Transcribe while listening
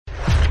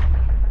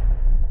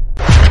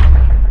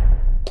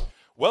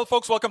Well,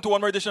 folks, welcome to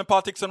one more edition of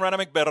Politics and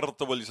Random.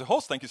 Berto Williams, the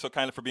host. Thank you so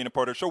kindly for being a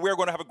part of the show. We're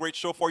going to have a great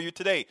show for you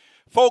today.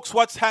 Folks,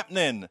 what's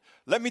happening?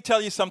 Let me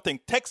tell you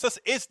something. Texas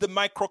is the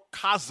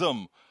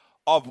microcosm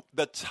of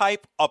the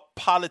type of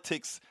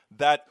politics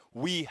that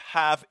we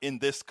have in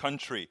this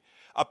country.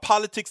 A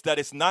politics that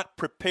is not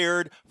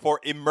prepared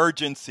for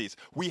emergencies.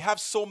 We have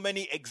so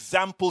many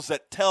examples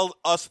that tell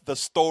us the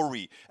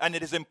story, and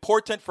it is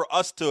important for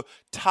us to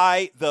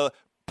tie the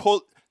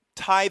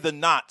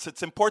knots.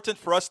 It's important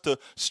for us to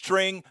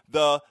string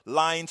the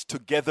lines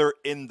together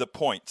in the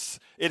points.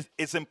 It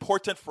is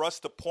important for us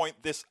to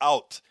point this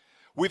out.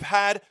 We've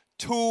had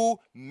two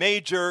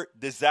major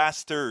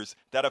disasters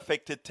that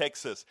affected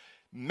Texas.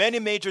 Many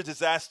major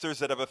disasters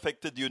that have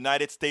affected the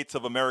United States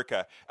of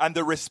America. And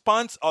the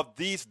response of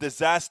these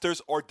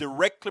disasters are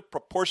directly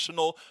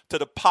proportional to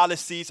the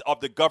policies of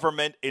the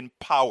government in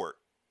power.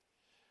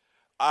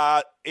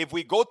 If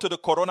we go to the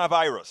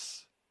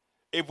coronavirus,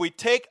 if we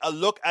take a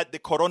look at the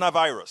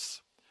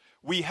coronavirus,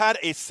 we had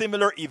a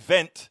similar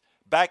event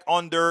back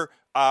under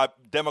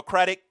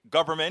democratic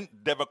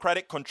government,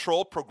 democratic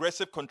control,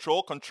 progressive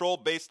control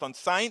based on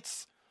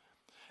science,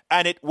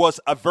 and it was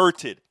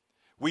averted.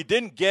 We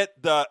didn't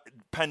get the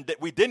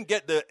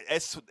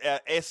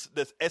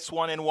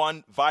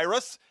S1N1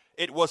 virus.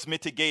 It was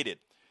mitigated.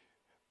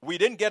 We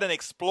didn't get an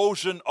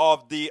explosion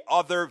of the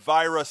other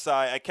virus.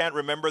 I can't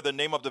remember the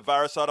name of the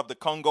virus out of the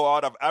Congo,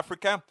 out of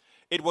Africa.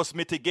 It was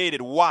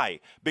mitigated.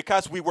 Why?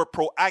 Because we were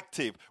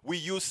proactive. We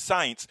used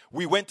science.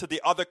 We went to the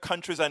other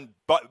countries and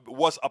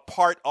was a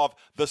part of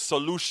the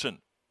solution.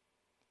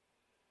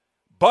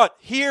 But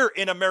here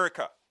in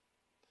America,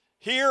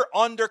 here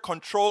under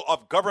control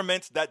of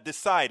governments that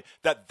decide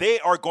that they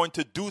are going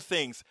to do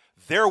things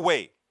their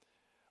way,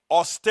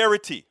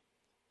 austerity,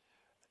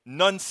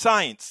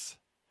 non-science,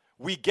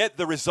 we get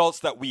the results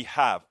that we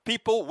have.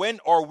 People, when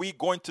are we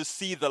going to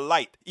see the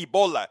light?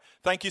 Ebola,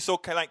 thank you so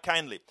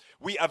kindly.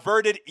 We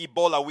averted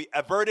Ebola. We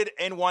averted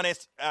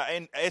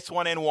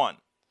S1N1.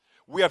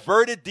 We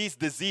averted these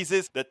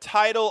diseases. The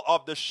title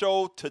of the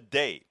show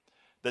today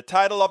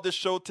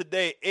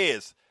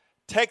is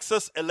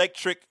Texas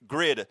Electric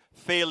Grid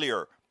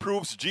Failure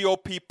Proves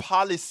GOP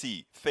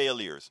Policy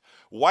Failures.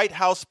 White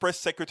House Press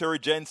Secretary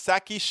Jen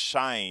Psaki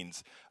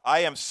shines. I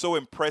am so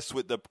impressed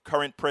with the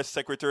current press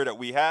secretary that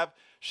we have.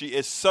 She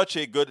is such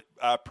a good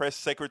press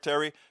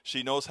secretary.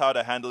 She knows how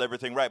to handle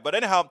everything right. But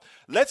anyhow,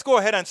 let's go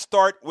ahead and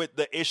start with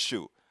the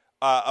issue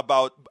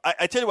about,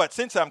 I tell you what,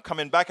 since I'm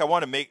coming back, I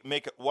want to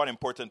make one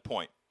important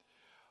point.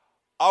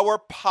 Our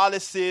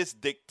policies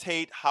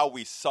dictate how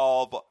we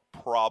solve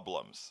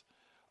problems.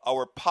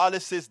 Our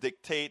policies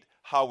dictate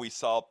how we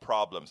solve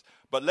problems.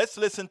 But let's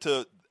listen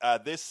to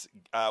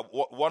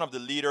one of the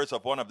leaders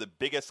of one of the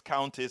biggest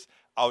counties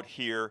out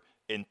here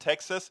in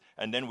Texas,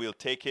 and then we'll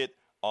take it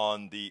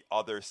on the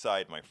other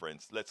side, my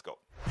friends. Let's go.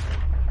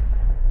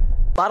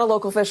 A lot of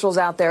local officials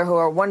out there who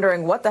are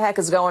wondering what the heck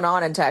is going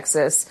on in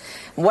Texas,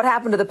 what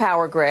happened to the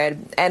power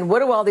grid, and what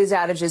do all these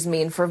outages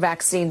mean for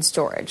vaccine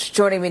storage?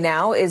 Joining me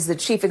now is the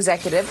Chief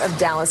Executive of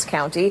Dallas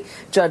County,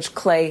 Judge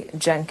Clay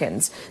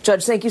Jenkins.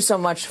 Judge, thank you so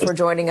much for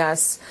joining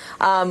us.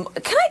 Can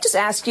I just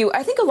ask you,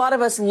 I think a lot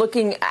of us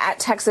looking at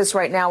Texas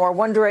right now are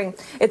wondering,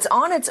 it's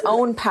on its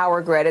own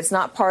power grid. It's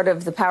not part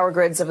of the power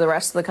grids of the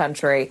rest of the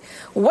country.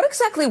 What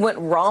exactly went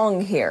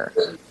wrong here?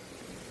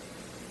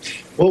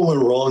 What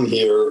went wrong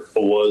here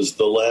was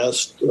the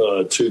last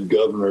two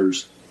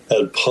governors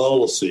had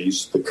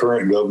policies, the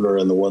current governor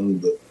and the one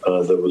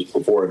that was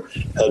before it,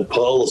 had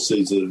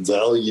policies that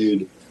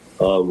valued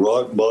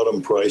rock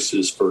bottom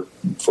prices for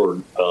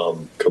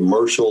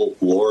commercial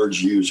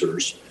large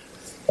users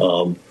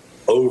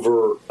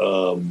over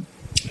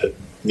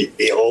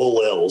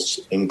all else,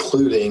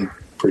 including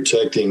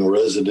protecting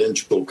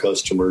residential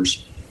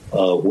customers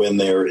when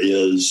there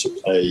is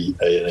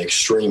an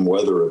extreme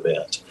weather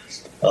event.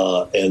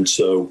 And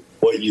so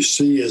what you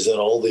see is in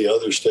all the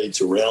other states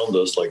around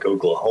us, like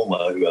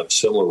Oklahoma, who have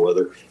similar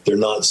weather, they're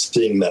not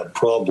seeing that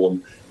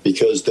problem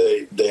because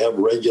they have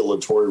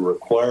regulatory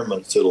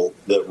requirements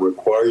that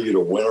require you to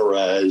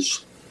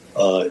winterize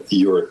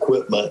your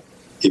equipment.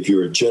 If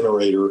you're a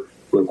generator,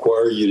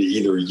 require you to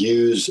either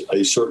use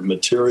a certain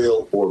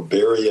material or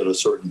bury at a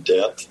certain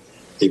depth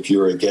if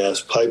you're a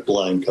gas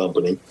pipeline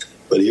company.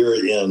 But here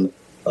in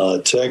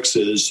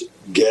Texas,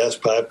 gas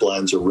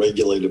pipelines are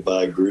regulated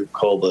by a group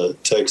called the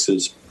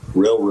Texas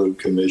Railroad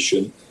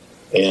Commission,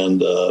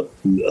 and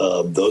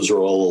those are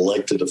all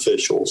elected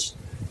officials.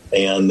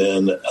 And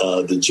then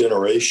the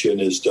generation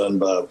is done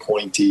by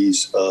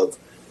appointees of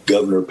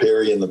Governor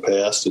Perry in the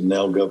past and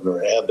now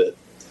Governor Abbott.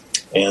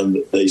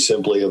 And they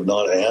simply have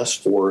not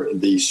asked for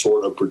the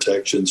sort of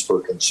protections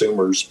for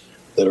consumers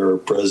that are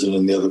present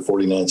in the other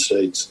 49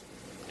 states.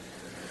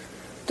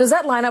 Does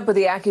that line up with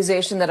the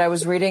accusation that I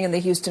was reading in the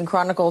Houston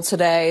Chronicle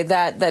today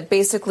that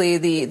basically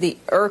the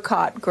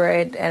ERCOT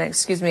grid, and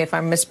excuse me if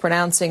I'm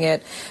mispronouncing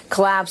it,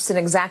 collapsed in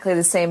exactly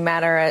the same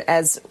manner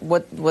as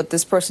what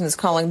this person is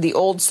calling the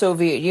old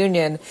Soviet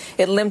Union?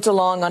 It limped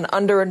along on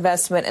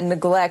underinvestment and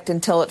neglect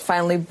until it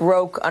finally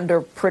broke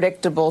under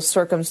predictable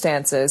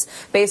circumstances.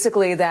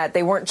 Basically that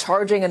they weren't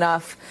charging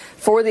enough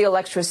for the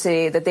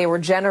electricity that they were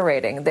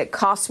generating, that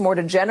costs more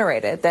to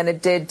generate it than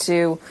it did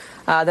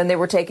than they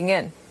were taking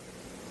in.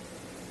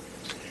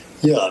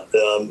 Yeah,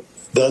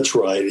 that's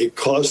right. It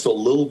cost a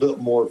little bit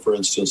more, for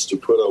instance, to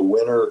put a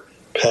winter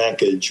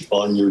package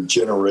on your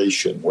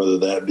generation, whether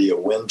that be a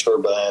wind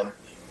turbine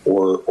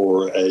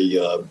or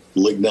a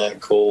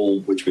lignite coal,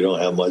 which we don't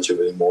have much of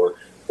anymore,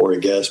 or a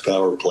gas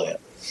power plant.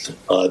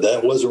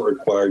 That wasn't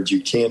required.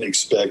 You can't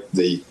expect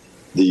the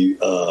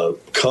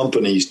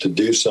companies to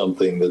do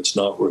something that's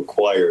not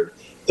required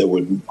that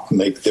would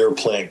make their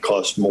plant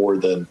cost more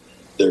than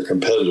their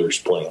competitor's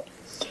plant.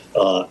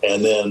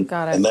 And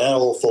that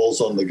all falls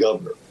on the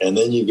governor. And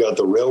then you've got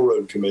the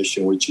Railroad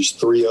Commission, which is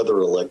 3 other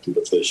elected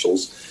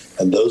officials.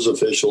 And those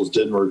officials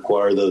didn't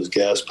require those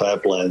gas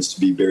pipelines to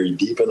be buried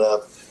deep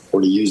enough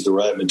or to use the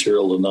right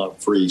material to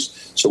not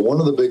freeze. So one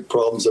of the big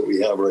problems that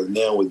we have right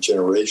now with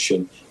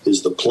generation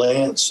is the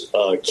plants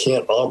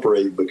can't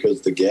operate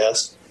because the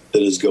gas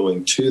that is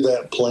going to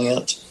that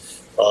plant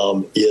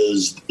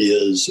is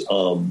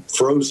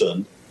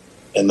frozen.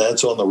 And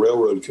that's on the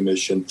Railroad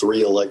Commission,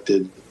 3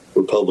 elected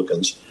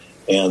Republicans.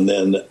 And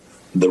then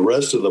the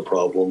rest of the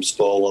problems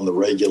fall on the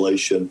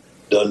regulation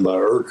done by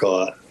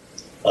ERCOT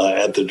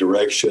at the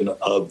direction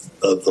of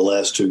the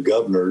last 2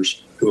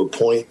 governors who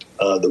appoint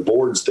the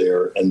boards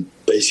there and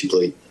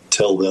basically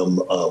tell them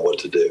what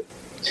to do.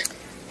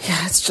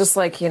 Yeah, it's just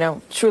like,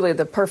 truly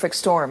the perfect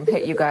storm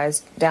hit you guys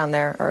down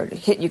there, or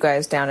hit you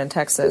guys down in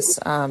Texas.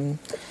 What a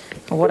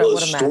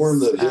mess. Storm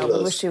that hit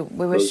us.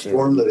 The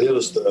storm that hit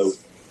us, though,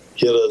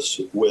 hit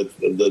us with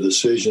the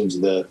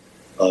decisions that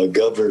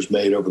governors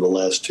made over the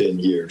last 10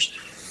 years.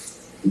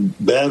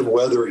 Bad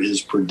weather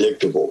is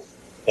predictable,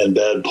 and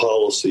bad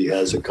policy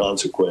has a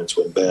consequence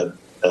when bad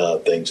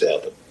things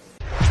happen.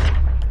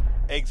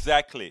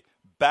 Exactly.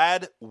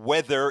 Bad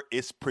weather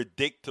is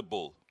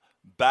predictable.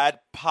 Bad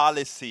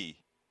policy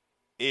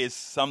is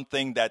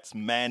something that's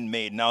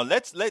man-made. Now,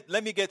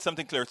 let me get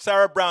something clear.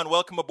 Sarah Brown,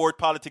 welcome aboard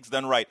Politics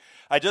Done Right.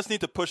 I just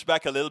need to push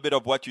back a little bit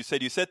of what you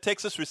said. You said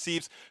Texas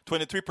receives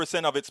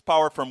 23% of its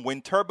power from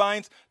wind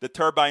turbines. The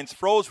turbines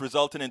froze,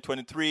 resulting in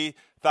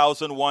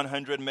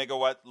 23,100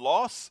 megawatt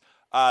loss.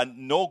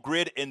 No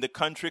grid in the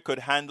country could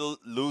handle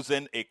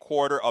losing a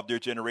quarter of their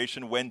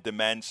generation when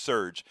demand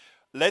surged.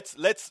 Let's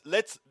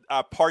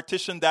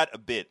partition that a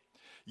bit.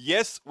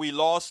 Yes, we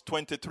lost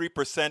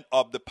 23%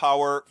 of the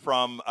power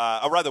from,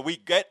 we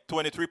get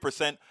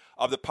 23%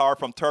 of the power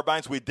from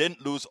turbines. We didn't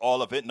lose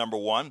all of it, number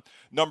one.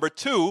 Number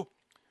two,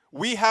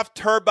 we have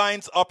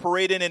turbines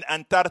operating in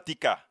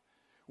Antarctica.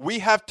 We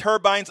have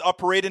turbines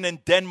operating in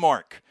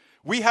Denmark.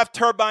 We have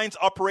turbines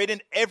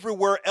operating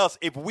everywhere else.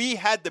 If we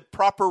had the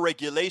proper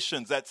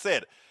regulations that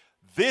said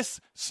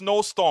this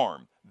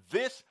snowstorm,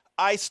 this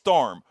ice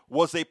storm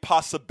was a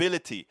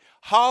possibility,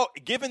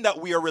 given that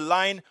we are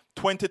relying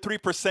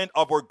 23%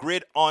 of our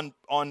grid on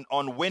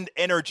wind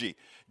energy,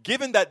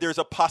 given that there's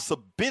a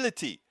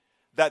possibility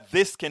that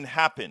this can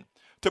happen,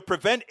 to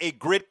prevent a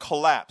grid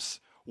collapse,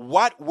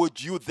 what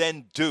would you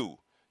then do?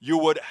 You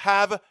would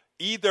have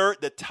either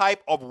the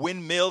type of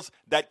windmills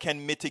that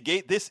can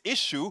mitigate this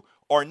issue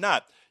or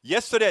not.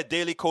 Yesterday at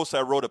Daily Kos,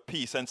 I wrote a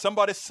piece, and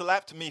somebody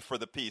slapped me for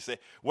the piece.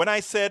 When I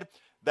said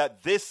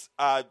that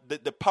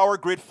the power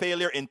grid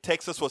failure in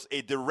Texas was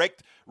a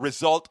direct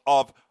result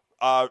of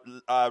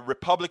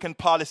Republican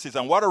policies.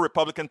 And what are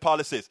Republican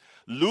policies?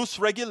 Loose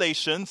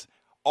regulations,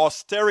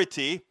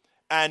 austerity,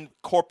 and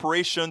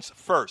corporations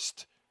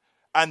first.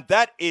 And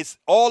that is,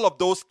 all of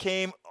those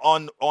came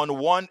on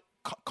one,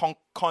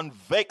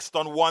 convexed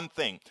on one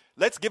thing.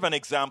 Let's give an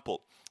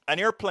example. An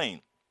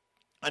airplane.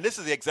 And this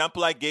is the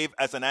example I gave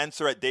as an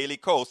answer at Daily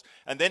Kos.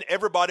 And then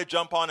everybody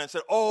jumped on and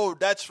said, oh,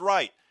 that's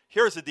right.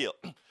 Here's the deal.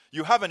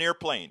 You have an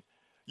airplane.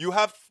 You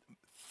have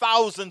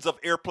thousands of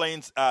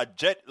airplanes,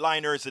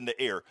 jetliners in the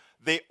air.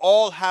 They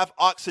all have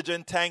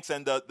oxygen tanks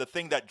and the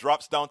thing that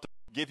drops down to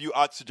give you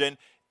oxygen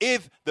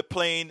if the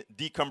plane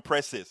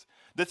decompresses.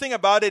 The thing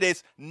about it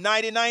is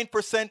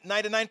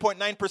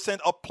 99.9%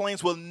 of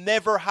planes will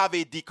never have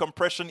a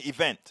decompression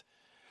event.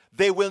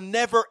 They will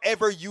never,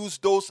 ever use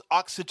those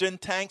oxygen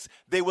tanks.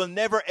 They will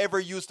never, ever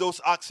use those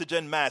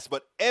oxygen masks.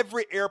 But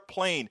every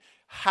airplane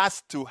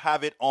has to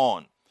have it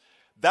on.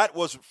 That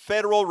was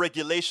federal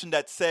regulation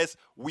that says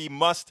we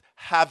must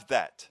have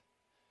that.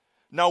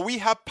 Now, we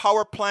have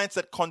power plants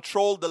that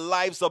control the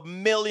lives of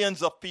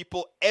millions of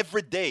people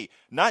every day,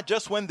 not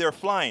just when they're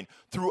flying,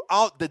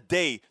 throughout the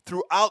day,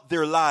 throughout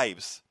their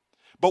lives.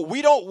 But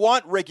we don't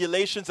want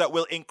regulations that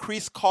will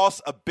increase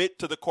costs a bit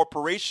to the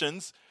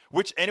corporations,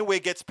 which anyway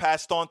gets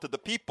passed on to the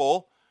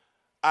people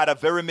at a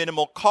very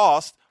minimal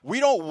cost. We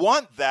don't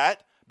want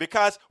that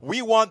because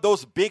we want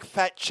those big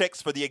fat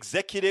checks for the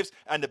executives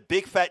and the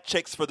big fat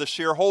checks for the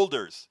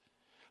shareholders.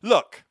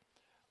 Look,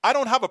 I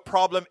don't have a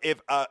problem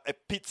if a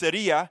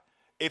pizzeria,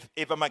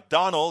 if a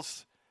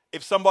McDonald's,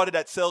 if somebody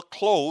that sells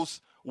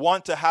clothes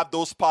want to have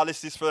those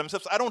policies for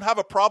themselves. I don't have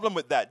a problem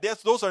with that.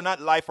 Those are not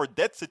life or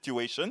death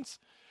situations.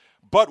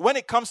 But when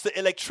it comes to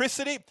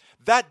electricity,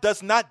 that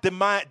does not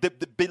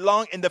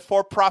belong in the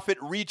for-profit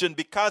region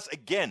because,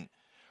 again,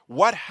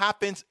 what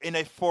happens in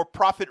a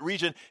for-profit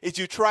region is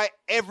you try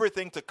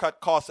everything to cut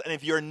costs. And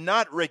if you're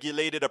not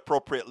regulated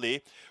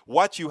appropriately,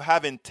 what you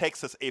have in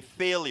Texas, a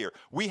failure.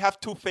 We have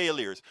two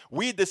failures.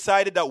 We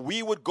decided that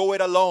we would go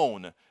it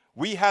alone.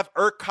 We have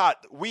ERCOT.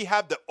 We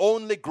have the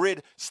only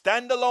grid,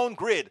 standalone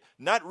grid,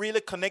 not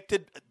really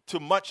connected to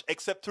much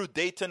except through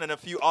Dayton and a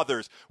few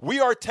others. We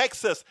are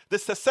Texas, the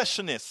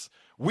secessionists.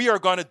 We are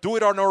going to do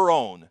it on our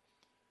own.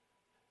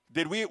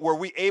 Were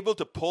we able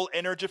to pull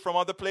energy from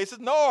other places?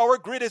 No, our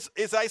grid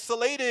is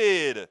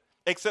isolated,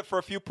 except for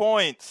a few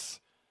points.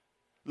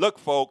 Look,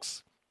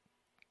 folks,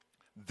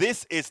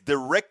 this is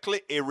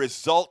directly a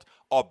result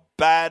of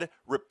bad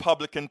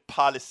Republican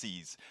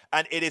policies.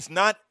 And it is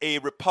not a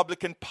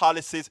Republican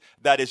policies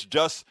that is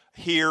just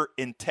here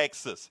in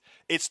Texas.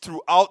 It's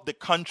throughout the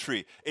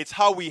country. It's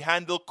how we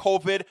handle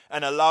COVID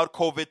and allowed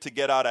COVID to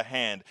get out of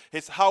hand.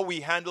 It's how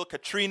we handle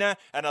Katrina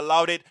and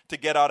allowed it to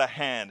get out of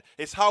hand.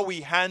 It's how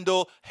we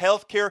handle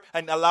healthcare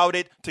and allowed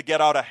it to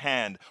get out of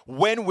hand.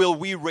 When will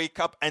we wake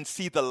up and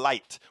see the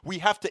light? We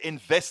have to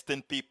invest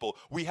in people.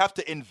 We have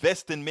to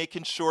invest in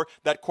making sure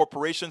that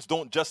corporations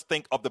don't just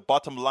think of the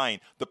bottom line,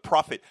 the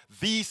profit.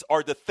 These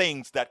are the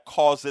things that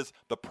causes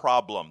the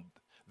problem.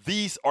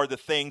 These are the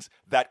things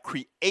that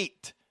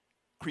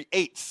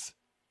creates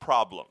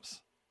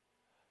problems.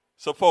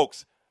 So,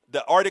 folks,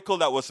 the article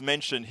that was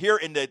mentioned here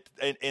in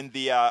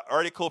the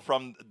article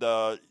from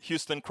the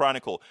Houston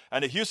Chronicle,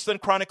 and the Houston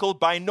Chronicle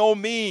by no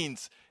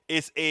means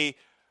is a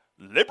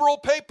liberal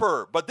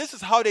paper, but this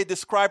is how they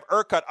describe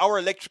ERCOT, our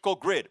electrical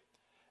grid.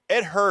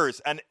 Ed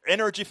Hers, an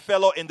energy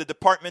fellow in the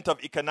Department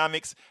of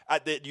Economics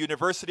at the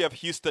University of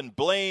Houston,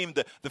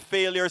 blamed the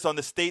failures on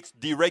the state's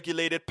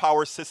deregulated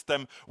power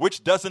system,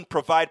 which doesn't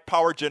provide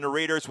power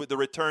generators with the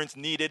returns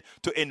needed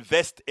to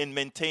invest in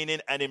maintaining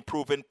and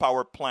improving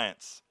power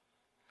plants.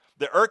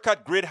 The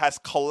ERCOT grid has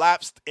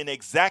collapsed in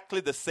exactly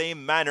the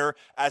same manner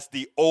as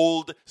the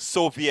old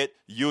Soviet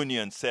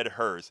Union, said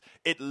Hers.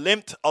 It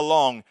limped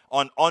along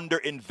on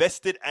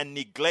underinvested and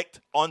neglect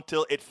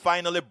until it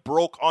finally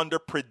broke under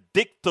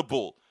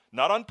predictable,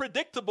 not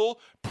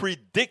unpredictable,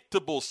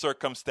 predictable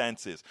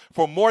circumstances.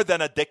 For more than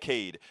a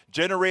decade,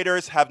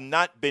 generators have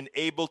not been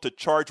able to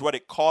charge what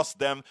it costs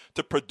them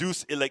to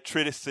produce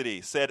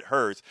electricity, said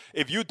Hers.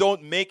 If you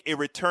don't make a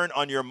return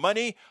on your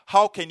money,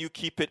 how can you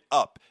keep it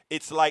up?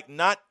 It's like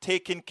not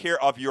taking care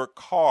of your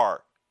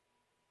car.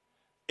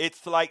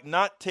 It's like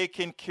not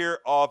taking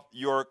care of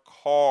your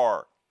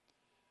car.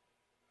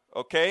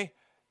 Okay?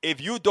 If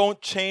you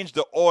don't change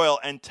the oil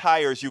and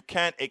tires, you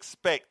can't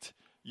expect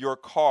your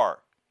car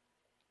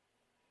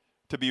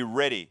to be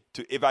ready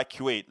to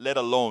evacuate, let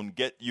alone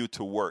get you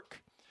to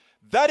work.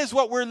 That is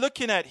what we're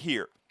looking at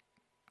here.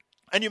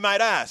 And you might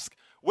ask,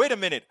 wait a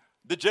minute,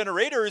 the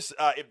generators,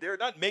 if they're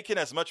not making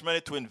as much money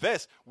to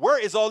invest, where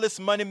is all this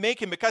money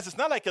making? Because it's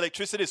not like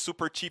electricity is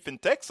super cheap in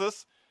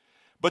Texas.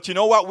 But you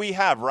know what we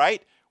have,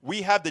 right?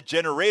 We have the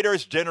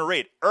generators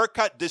generate,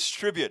 ERCOT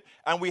distribute,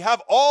 and we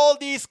have all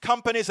these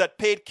companies that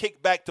paid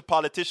kickback to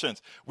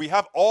politicians. We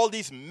have all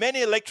these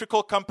many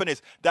electrical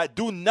companies that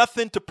do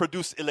nothing to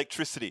produce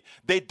electricity.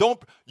 They don't,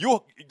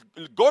 you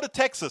go to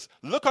Texas,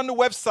 look on the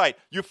website,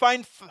 you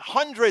find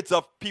hundreds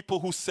of people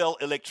who sell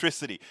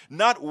electricity.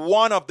 Not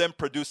one of them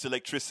produce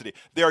electricity.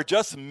 They are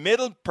just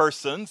middle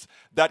persons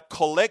that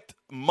collect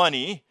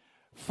money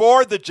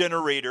for the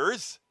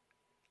generators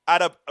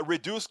at a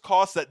reduced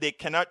cost that they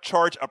cannot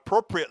charge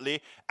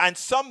appropriately, and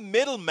some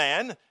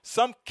middleman,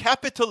 some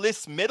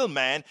capitalist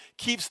middleman,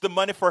 keeps the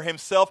money for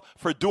himself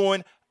for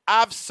doing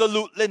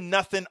absolutely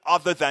nothing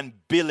other than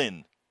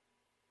billing.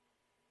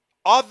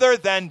 Other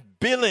than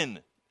billing.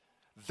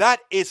 That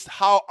is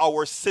how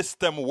our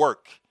system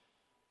works.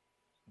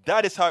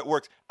 That is how it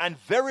works. And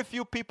very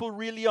few people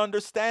really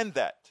understand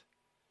that.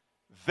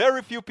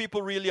 Very few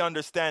people really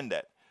understand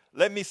that.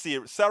 Let me see.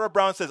 Sarah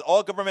Brown says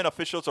all government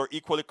officials are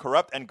equally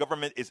corrupt and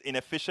government is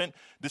inefficient.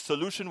 The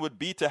solution would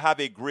be to have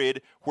a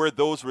grid where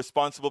those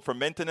responsible for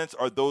maintenance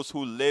are those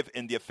who live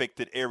in the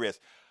affected areas.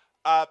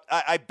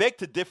 I beg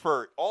to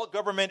differ. All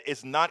government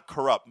is not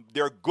corrupt.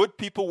 There are good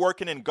people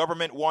working in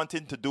government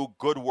wanting to do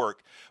good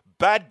work.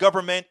 Bad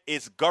government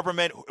is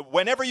government.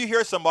 Whenever you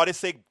hear somebody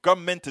say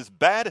government is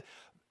bad,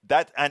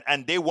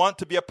 and they want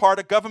to be a part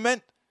of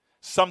government,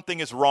 something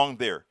is wrong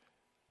there.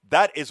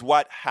 That is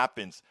what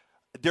happens.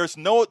 There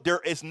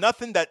is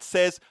nothing that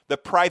says the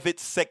private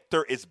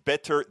sector is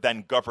better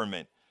than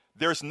government.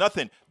 There's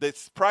nothing. The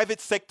private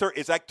sector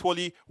is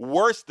actually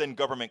worse than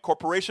government.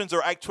 Corporations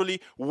are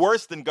actually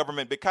worse than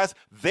government because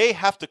they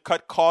have to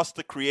cut costs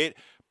to create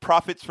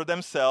profits for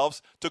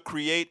themselves, to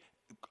create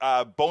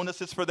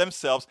bonuses for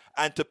themselves,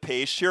 and to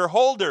pay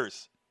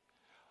shareholders.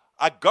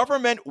 A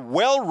government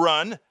well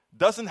run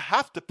doesn't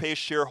have to pay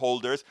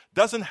shareholders,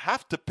 doesn't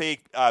have to pay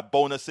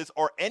bonuses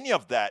or any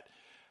of that.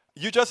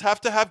 You just have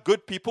to have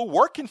good people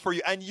working for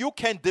you, and you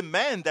can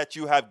demand that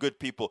you have good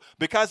people,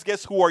 because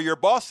guess who are your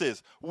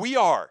bosses? We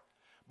are.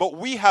 But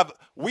we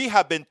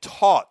have been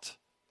taught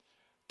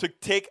to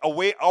take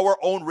away our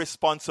own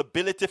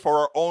responsibility for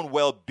our own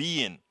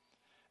well-being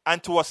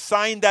and to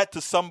assign that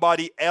to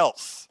somebody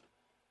else.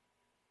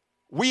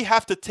 We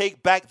have to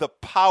take back the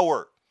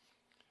power,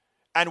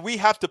 and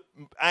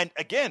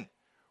again,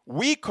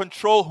 we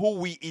control who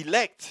we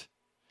elect.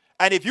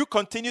 And if you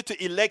continue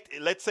to elect,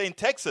 let's say in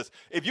Texas,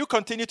 if you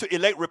continue to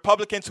elect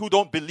Republicans who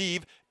don't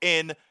believe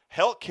in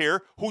healthcare,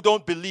 who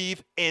don't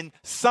believe in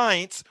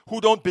science, who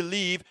don't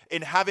believe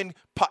in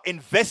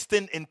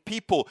investing in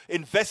people,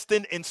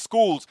 investing in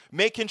schools,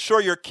 making sure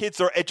your kids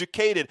are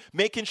educated,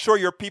 making sure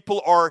your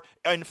people are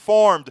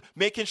informed,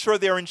 making sure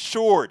they're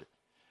insured.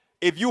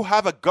 If you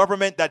have a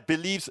government that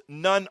believes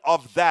none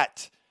of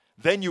that,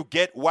 then you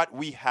get what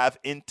we have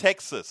in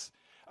Texas.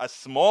 A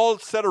small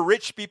set of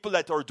rich people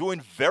that are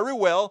doing very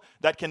well,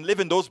 that can live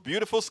in those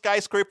beautiful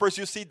skyscrapers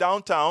you see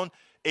downtown,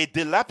 a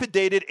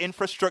dilapidated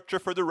infrastructure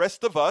for the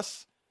rest of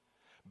us,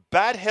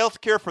 bad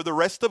health care for the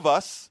rest of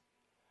us,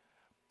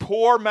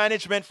 poor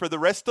management for the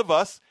rest of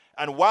us,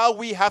 and while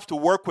we have to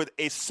work with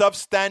a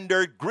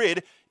substandard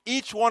grid,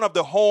 each one of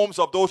the homes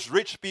of those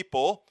rich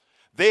people,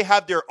 they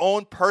have their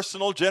own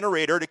personal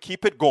generator to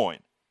keep it going.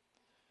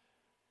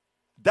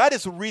 That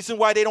is the reason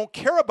why they don't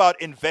care about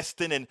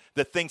investing in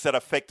the things that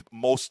affect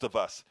most of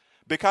us.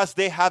 Because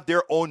they have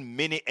their own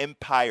mini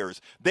empires.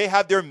 They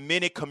have their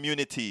mini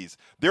communities.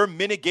 Their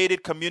mini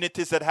gated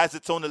communities that has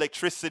its own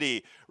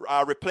electricity,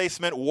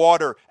 replacement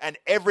water, and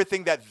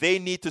everything that they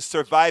need to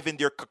survive in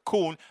their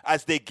cocoon,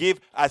 as they give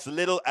as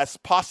little as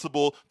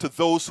possible to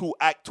those who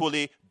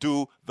actually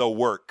do the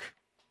work.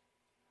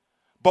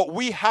 But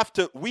we have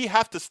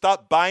to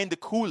stop buying the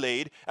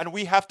Kool-Aid, and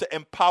we have to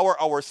empower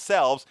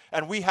ourselves,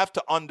 and we have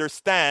to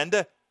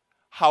understand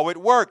how it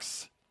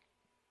works.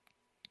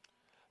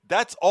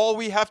 That's all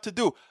we have to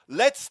do.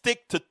 Let's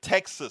stick to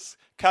Texas.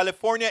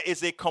 California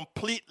is a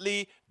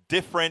completely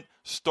different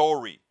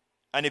story.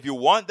 And if you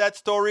want that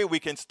story, we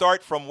can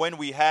start from when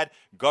we had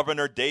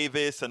Governor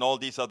Davis and all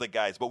these other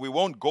guys, but we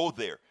won't go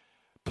there.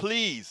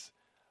 Please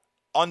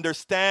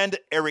understand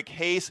Eric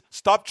Hayes.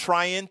 Stop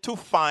trying to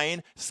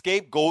find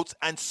scapegoats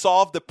and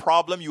solve the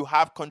problem you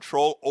have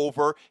control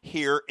over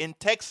here in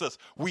Texas.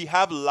 We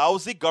have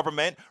lousy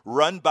government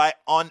run by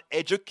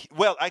uneducated.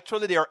 Well,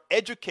 actually, they are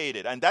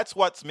educated, and that's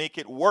what's make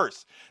it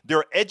worse.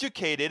 They're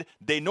educated,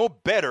 they know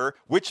better,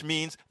 which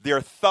means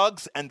they're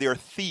thugs and they're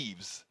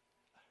thieves.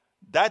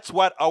 That's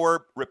what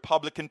our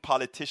Republican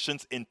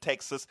politicians in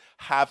Texas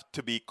have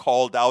to be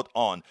called out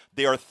on.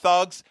 They are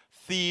thugs,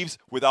 thieves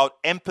without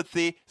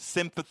empathy,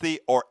 sympathy,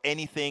 or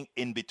anything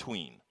in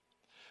between.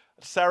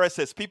 Sarah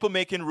says, people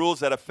making rules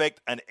that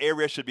affect an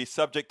area should be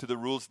subject to the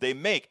rules they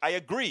make. I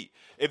agree.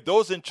 If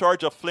those in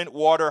charge of Flint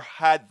Water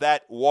had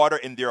that water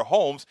in their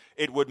homes,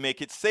 it would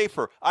make it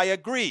safer. I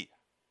agree.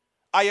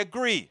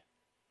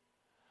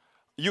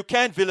 You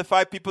can't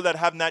vilify people that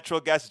have natural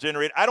gas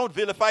generator. I don't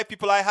vilify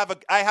people. I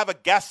have a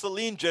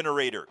gasoline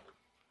generator.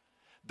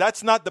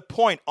 That's not the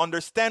point.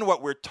 Understand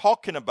what we're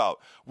talking about.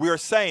 We are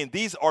saying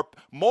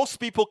most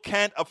people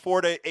can't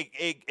afford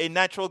a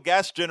natural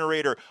gas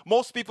generator.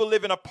 Most people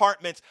live in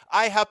apartments.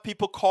 I have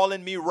people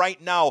calling me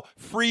right now,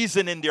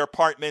 freezing in their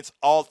apartments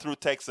all through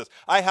Texas.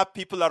 I have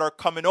people that are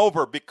coming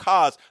over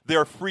because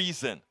they're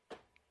freezing.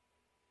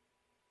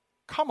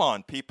 Come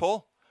on,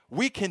 people.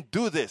 We can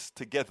do this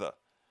together.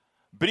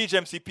 Bridge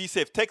MCP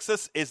said, if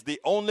Texas is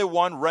the only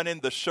one running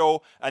the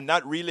show and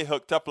not really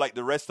hooked up like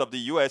the rest of the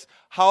U.S.,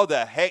 how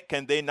the heck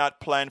can they not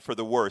plan for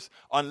the worst?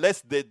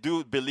 Unless they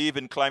do believe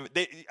in climate.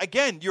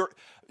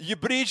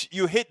 Bridge,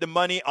 you hit the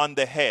money on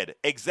the head.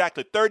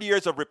 Exactly. 30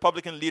 years of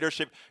Republican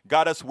leadership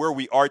got us where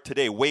we are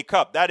today. Wake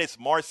up. That is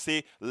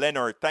Marcy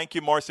Leonard. Thank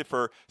you, Marcy,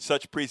 for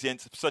such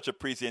a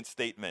prescient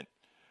statement.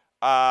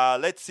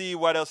 Let's see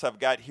what else I've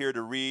got here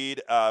to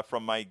read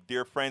from my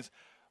dear friends.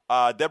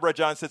 Deborah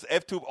John says,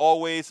 F-Tube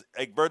always.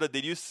 Egberta,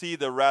 did you see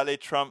the rally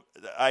Trump?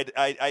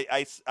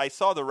 I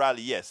saw the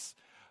rally, yes.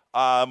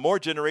 More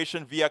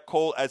generation via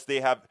coal as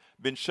they have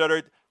been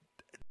shuttered.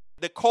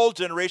 The coal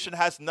generation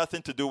has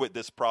nothing to do with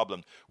this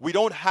problem. We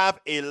don't have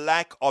a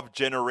lack of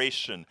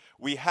generation.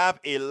 We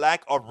have a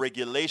lack of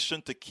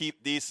regulation to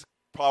keep these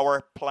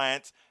power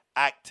plants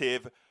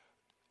active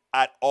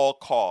at all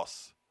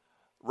costs.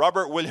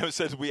 Robert Williams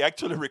says, we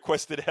actually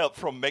requested help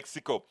from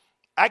Mexico.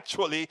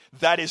 Actually,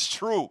 that is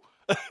true.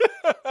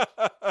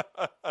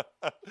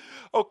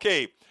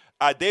 Okay.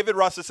 David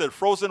Rosser said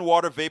frozen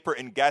water vapor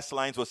in gas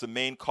lines was the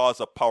main cause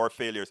of power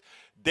failures.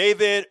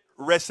 David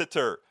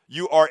Resiter,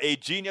 you are a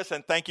genius,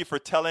 and thank you for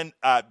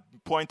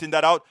pointing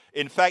that out.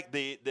 In fact,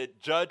 the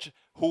judge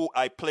who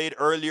I played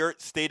earlier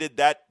stated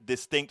that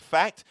distinct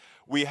fact.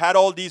 We had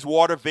all these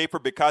water vapor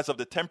because of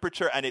the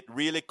temperature, and it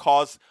really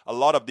caused a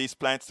lot of these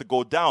plants to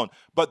go down.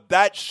 But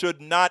that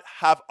should not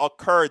have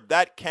occurred.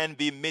 That can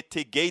be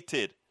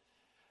mitigated.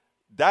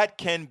 that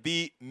can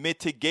be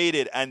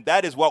mitigated. And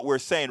that is what we're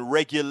saying.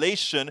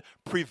 Regulation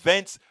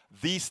prevents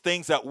these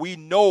things that we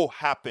know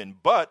happen.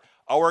 But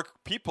our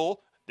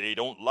people, they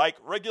don't like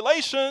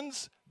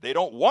regulations. They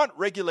don't want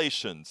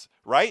regulations,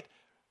 right?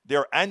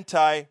 They're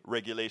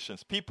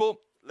anti-regulations.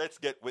 People, let's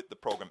get with the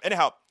program.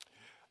 Anyhow,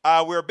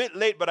 we're a bit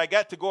late, but I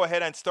got to go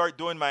ahead and start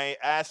doing my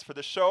ask for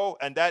the show,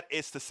 and that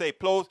is to say,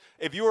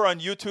 if you are on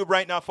YouTube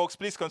right now, folks,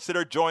 please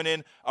consider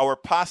joining our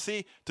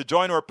posse. To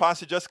join our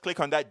posse, just click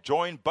on that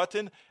join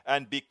button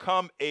and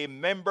become a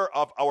member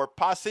of our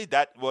posse.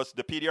 That was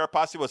the PDR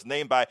posse was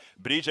named by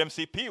Bridge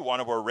MCP, one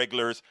of our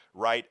regulars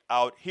right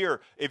out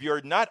here. If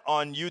you're not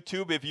on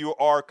YouTube, if you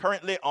are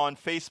currently on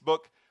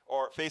Facebook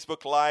or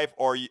Facebook Live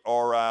or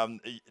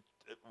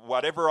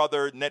whatever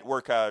other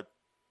network,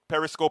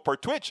 Periscope or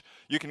Twitch,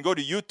 you can go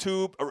to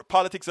YouTube or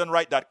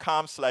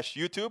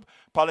politicsdoneright.com/YouTube,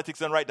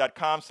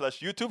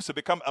 politicsdoneright.com/YouTube. So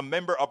become a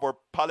member of our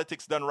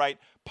Politics Done Right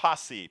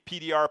posse,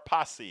 PDR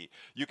posse.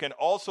 You can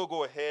also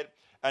go ahead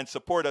and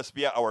support us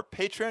via our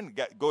Patreon.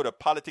 Go to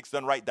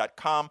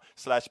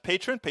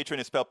politicsdoneright.com/Patreon. Patreon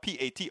is spelled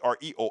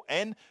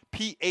Patreon,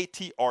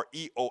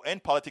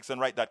 Patreon,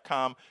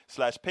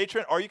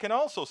 politicsdoneright.com/Patreon. Or you can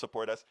also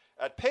support us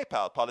at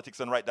PayPal,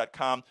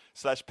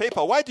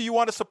 politicsdoneright.com/PayPal. Why do you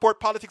want to support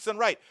Politics Done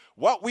Right?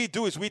 What we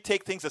do is we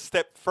take things a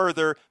step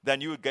further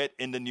than you would get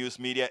in the news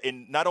media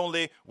in not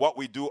only what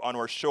we do on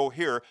our show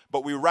here,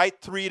 but we write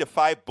 3 to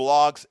 5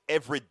 blogs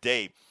every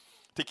day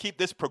to keep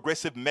this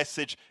progressive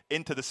message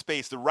into the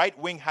space. The right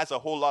wing has a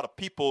whole lot of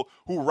people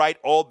who write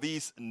all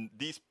these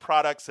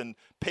products and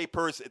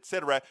papers,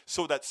 etc.,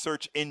 so that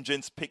search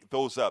engines pick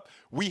those up.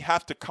 We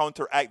have to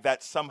counteract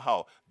that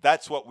somehow.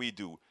 That's what we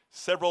do.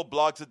 Several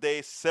blogs a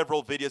day,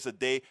 several videos a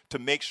day to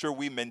make sure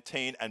we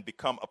maintain and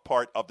become a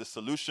part of the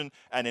solution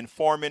and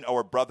informing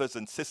our brothers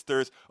and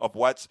sisters of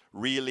what's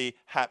really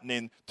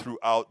happening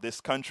throughout this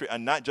country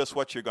and not just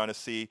what you're going to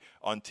see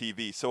on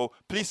TV. So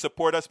please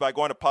support us by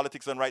going to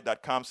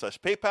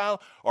politicsdoneright.com/PayPal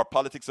or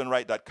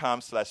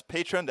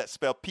politicsdoneright.com/Patreon. That's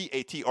spelled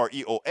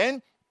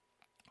Patreon.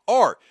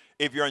 Or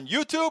if you're on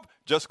YouTube,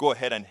 just go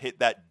ahead and hit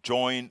that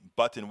join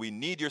button. We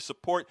need your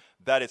support.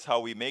 That is how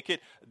we make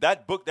it.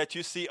 That book that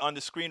you see on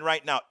the screen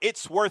right now,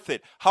 It's Worth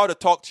It, How to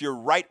Talk to Your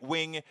Right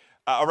Wing,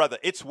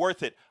 It's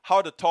Worth It,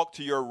 How to Talk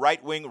to Your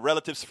Right-Wing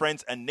Relatives,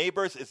 Friends, and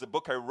Neighbors is a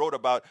book I wrote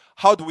about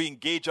how do we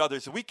engage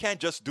others. We can't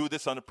just do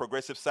this on the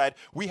progressive side.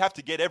 We have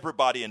to get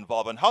everybody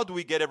involved. And how do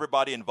we get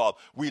everybody involved?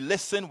 We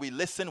listen, we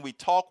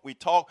talk, we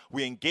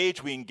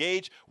engage.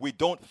 We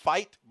don't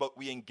fight, but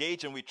we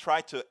engage and we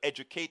try to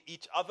educate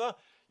each other.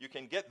 You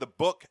can get the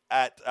book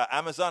at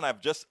Amazon.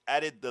 I've just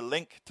added the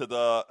link to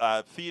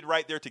the feed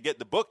right there to get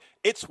the book.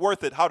 It's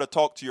Worth It, How to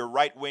Talk to Your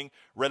Right-Wing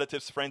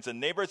Relatives, Friends, and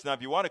Neighbors. Now,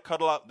 if you want to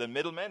cuddle out the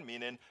middleman,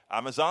 meaning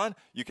Amazon,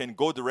 you can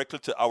go directly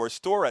to our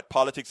store at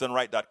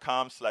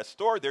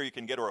politicsdoneright.com/store. There you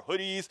can get our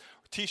hoodies,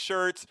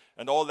 T-shirts,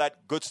 and all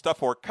that good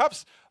stuff, or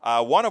cups.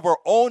 One of our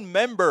own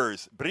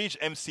members, Bridge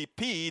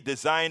MCP,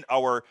 designed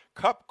our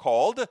cup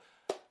called...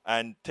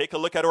 And take a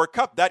look at our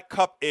cup. That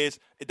cup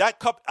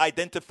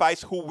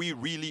identifies who we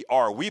really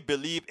are. We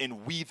believe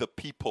in we the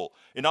people.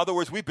 In other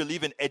words, we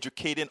believe in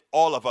educating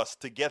all of us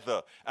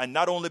together. And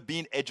not only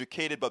being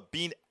educated, but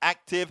being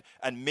active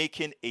and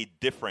making a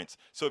difference.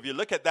 So if you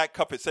look at that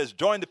cup, it says,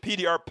 join the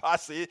PDR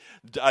posse.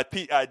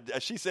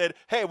 She said,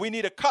 hey, we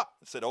need a cup.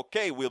 I said,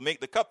 okay, we'll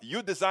make the cup.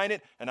 You design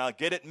it, and I'll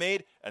get it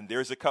made. And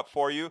there's a cup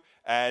for you.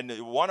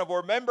 And one of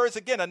our members,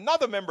 again,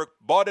 another member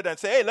bought it and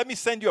said, hey, let me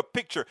send you a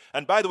picture.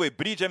 And by the way,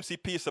 Bridge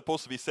MCP is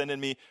supposed to be sending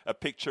me a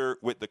picture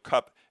with the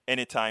cup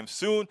anytime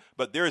soon.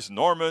 But there's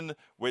Norman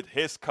with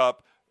his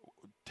cup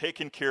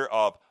taking care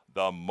of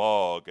the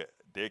mug.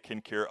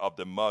 Taking care of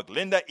the mug.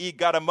 Linda E.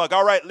 got a mug.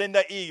 All right,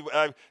 Linda E.,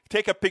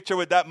 take a picture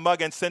with that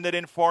mug and send it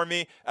in for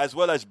me, as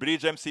well as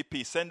Bridge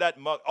MCP. Send that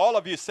mug. All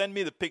of you, send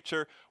me the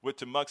picture with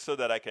the mug so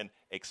that I can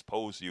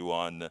expose you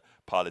on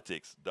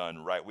Politics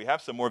Done Right. We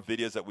have some more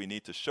videos that we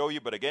need to show you,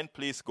 but again,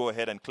 please go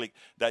ahead and click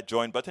that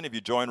join button. If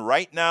you join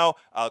right now,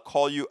 I'll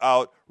call you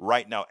out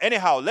right now.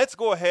 Anyhow, let's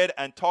go ahead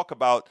and talk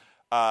about,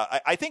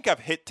 I think I've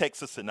hit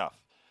Texas enough.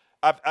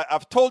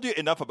 I've told you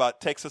enough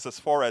about Texas as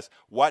far as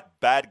what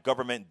bad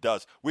government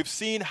does. We've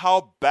seen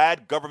how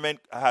bad government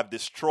have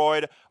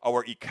destroyed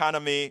our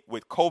economy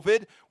with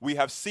COVID. We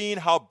have seen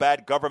how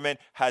bad government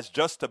has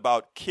just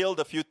about killed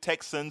a few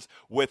Texans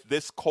with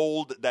this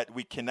cold that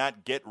we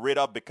cannot get rid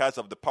of because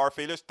of the power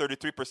failures,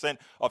 33%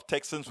 of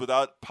Texans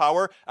without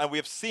power. And we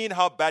have seen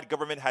how bad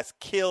government has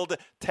killed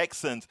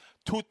Texans,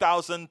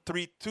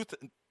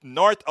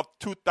 north of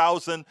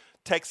 2,000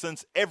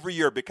 Texans every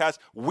year because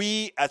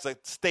we as a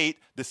state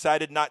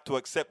decided not to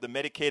accept the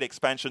Medicaid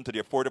expansion to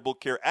the Affordable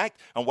Care Act.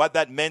 And what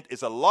that meant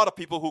is a lot of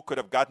people who could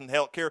have gotten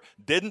health care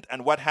didn't.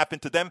 And what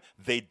happened to them?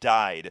 They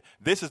died.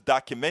 This is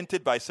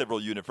documented by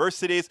several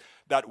universities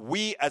that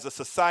we as a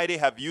society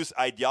have used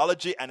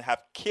ideology and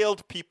have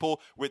killed people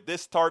with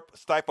this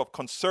type of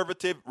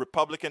conservative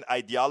Republican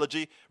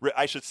ideology.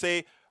 I should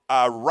say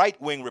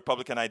right-wing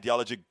Republican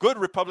ideology. Good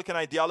Republican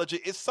ideology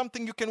is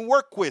something you can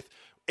work with.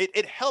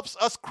 It helps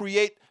us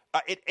create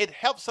It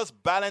helps us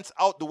balance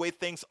out the way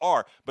things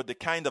are, but the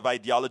kind of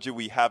ideology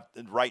we have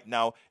right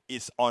now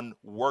is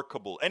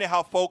unworkable.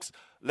 Anyhow, folks,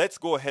 let's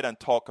go ahead and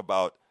talk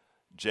about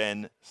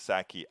Jen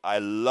Psaki. I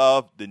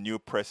love the new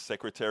press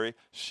secretary.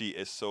 She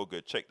is so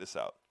good. Check this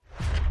out.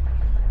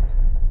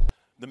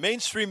 The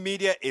mainstream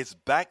media is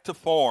back to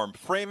form,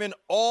 framing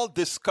all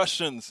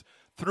discussions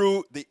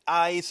through the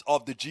eyes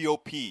of the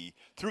GOP,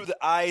 through the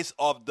eyes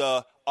of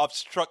the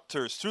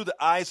obstructors, through the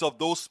eyes of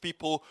those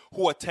people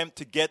who attempt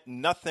to get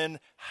nothing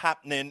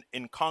happening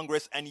in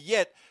Congress, and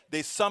yet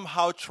they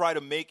somehow try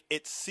to make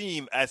it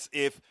seem as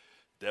if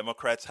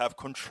Democrats have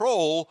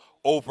control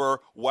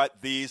over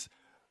what these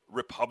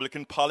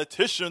Republican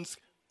politicians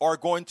are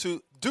going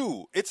to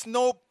do.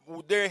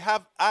 They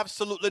have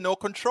absolutely no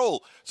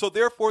control. So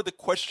therefore, the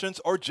questions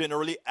are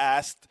generally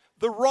asked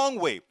the wrong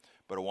way.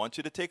 But I want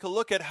you to take a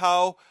look at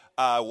how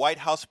White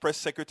House Press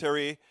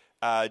Secretary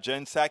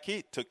Jen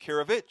Psaki took care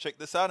of it. Check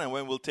this out, and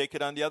then we'll take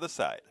it on the other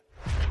side.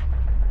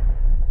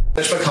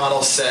 Mitch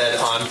McConnell said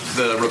on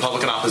the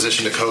Republican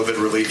opposition to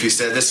COVID relief, he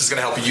said this is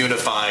going to help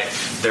unify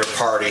their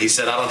party. He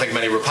said, I don't think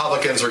many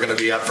Republicans are going to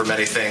be up for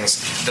many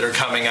things that are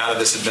coming out of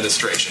this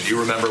administration. You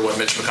remember what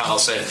Mitch McConnell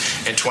said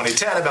in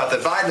 2010 about the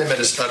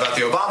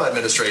Obama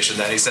administration.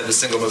 Then he said the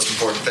single most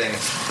important thing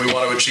we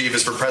want to achieve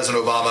is for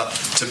President Obama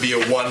to be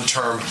a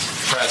one-term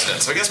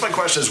president. So I guess my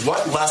question is,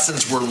 what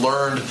lessons were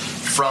learned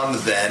from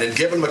then? And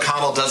given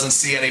McConnell doesn't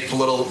see any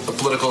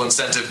political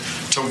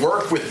incentive to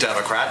work with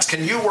Democrats,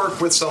 can you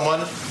work with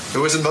someone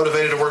who isn't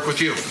motivated to work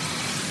with you?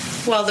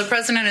 Well, the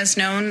president has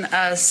known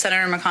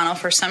Senator McConnell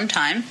for some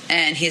time,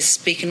 and he's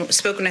spoken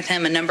with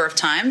him a number of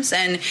times,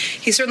 and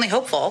he's certainly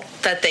hopeful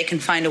that they can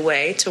find a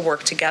way to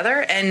work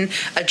together and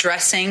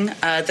addressing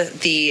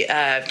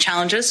the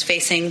challenges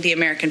facing the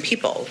American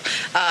people.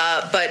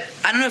 But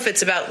I don't know if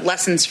it's about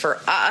lessons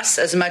for us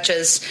as much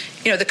as,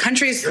 the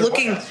country's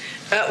looking...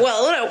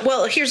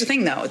 Well, here's the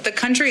thing, though. The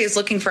country is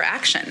looking for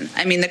action.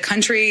 I mean, the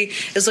country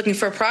is looking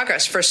for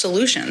progress, for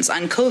solutions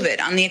on COVID,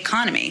 on the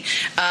economy.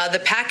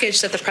 The package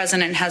that the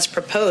president has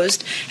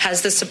proposed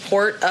has the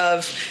support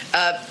of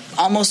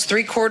almost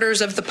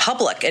 3/4 of the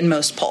public in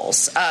most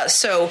polls.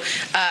 So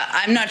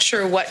I'm not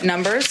sure what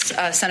numbers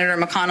Senator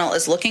McConnell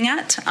is looking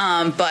at,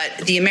 but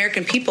the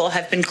American people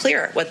have been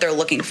clear what they're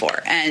looking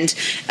for. And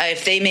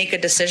if they make a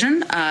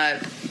decision,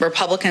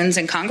 Republicans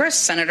in Congress,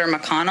 Senator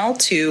McConnell,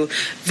 to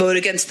vote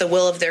against the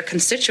will of their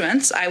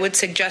constituents, I would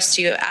suggest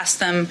you ask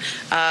them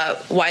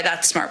why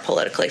that's smart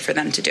politically for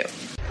them to do.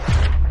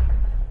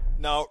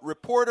 Now,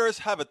 reporters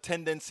have a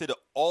tendency to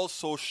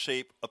also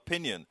shape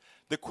opinion.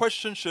 The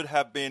question should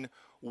have been,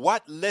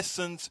 what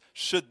lessons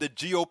should the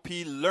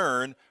GOP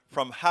learn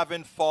from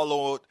having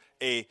followed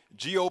a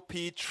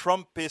GOP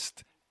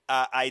Trumpist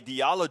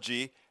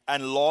ideology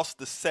and lost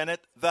the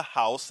Senate, the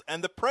House,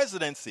 and the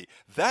presidency?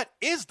 That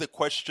is the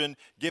question,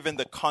 given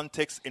the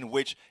context in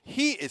which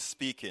he is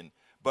speaking.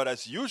 But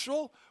as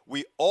usual,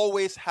 we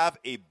always have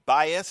a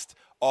bias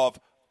of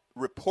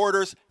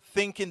reporters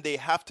thinking they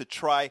have to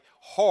try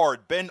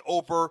hard, bend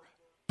over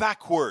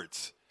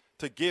backwards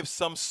to give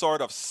some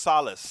sort of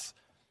solace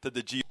to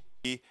the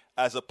GOP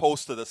as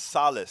opposed to the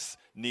solace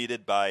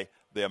needed by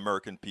the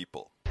American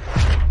people.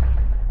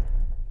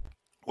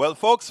 Well,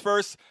 folks,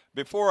 first,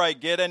 before I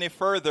get any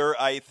further,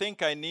 I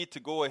think I need to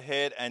go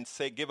ahead and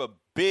give a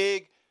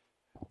big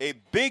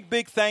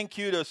thank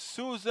you to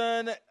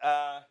Susan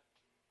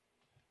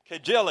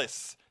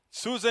Kajilis.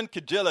 Susan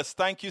Kajilis,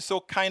 thank you so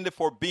kindly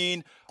for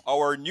being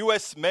our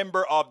newest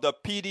member of the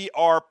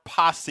PDR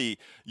posse.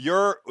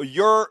 Your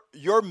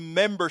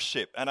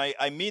membership, and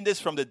I mean this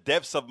from the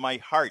depths of my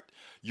heart,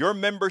 your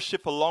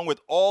membership along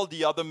with all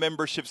the other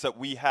memberships that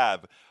we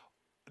have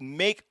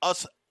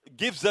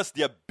gives us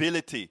the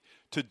ability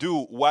to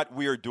do what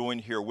we are doing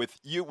here.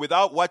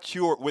 Without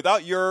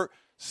your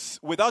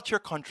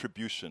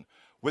contribution,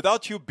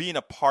 without you being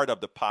a part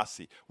of the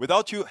posse,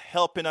 without you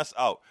helping us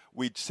out,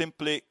 we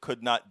simply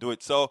could not do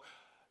it. So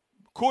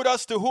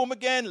kudos to whom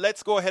again?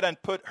 Let's go ahead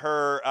and put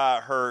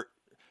her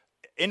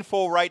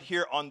info right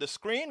here on the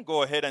screen.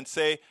 Go ahead and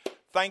say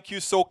thank you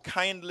so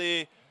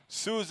kindly,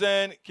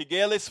 Susan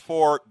Kajilis,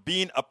 for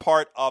being a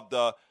part of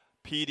the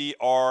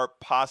PDR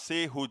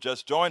posse who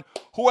just joined.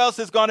 Who else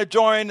is going to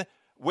join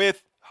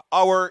with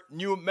our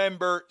new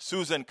member,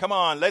 Susan? Come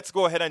on, let's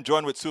go ahead and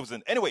join with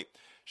Susan. Anyway,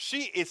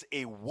 she is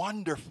a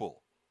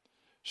wonderful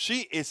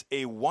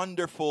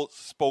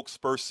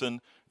spokesperson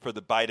for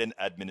the Biden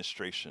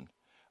administration.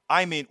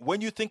 I mean,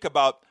 when you think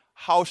about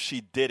how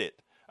she did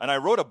it, and I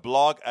wrote a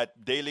blog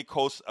at Daily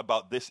Kos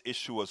about this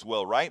issue as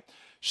well, right?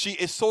 She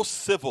is so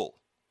civil.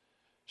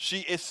 She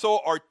is so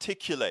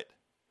articulate.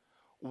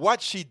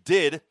 What she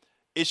did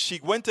is she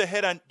went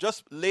ahead and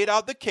just laid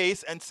out the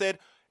case and said,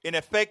 in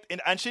effect,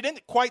 and she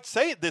didn't quite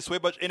say it this way,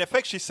 but in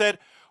effect she said,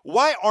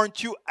 why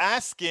aren't you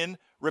asking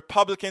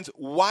Republicans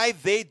why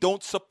they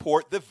don't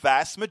support the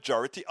vast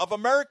majority of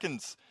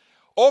Americans?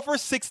 Over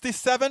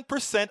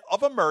 67%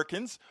 of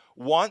Americans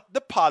want the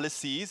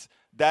policies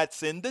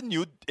that's in the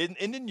new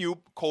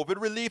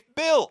COVID relief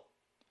bill.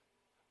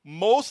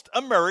 Most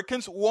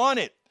Americans want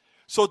it.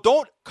 So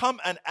don't come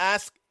and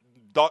ask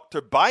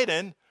Dr.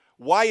 Biden,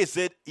 why is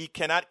it he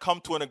cannot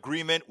come to an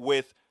agreement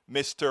with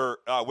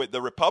with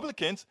the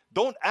Republicans?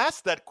 Don't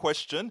ask that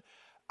question.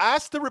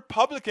 Ask the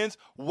Republicans,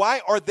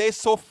 why are they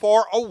so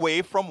far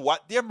away from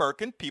what the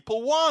American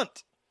people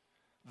want?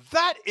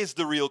 That is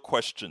the real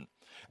question.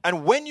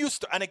 And when you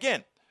and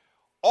again,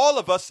 all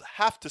of us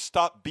have to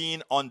stop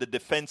being on the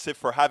defensive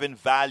for having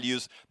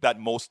values that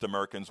most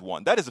Americans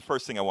want. That is the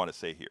first thing I want to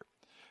say here.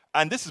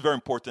 And this is very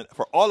important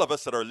for all of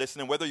us that are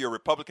listening, whether you're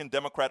Republican,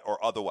 Democrat,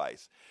 or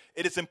otherwise.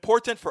 It is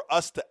important for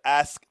us to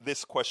ask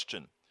this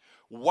question.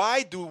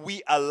 Why do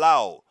we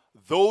allow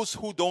those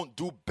who don't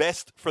do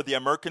best for the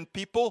American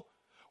people,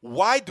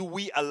 why do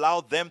we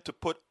allow them to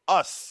put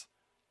us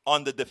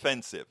on the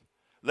defensive?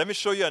 Let me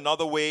show you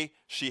another way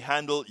she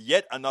handled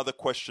yet another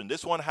question.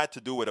 This one had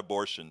to do with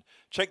abortion.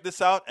 Check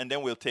this out, and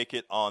then we'll take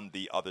it on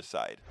the other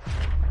side.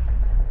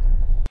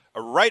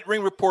 A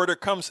right-wing reporter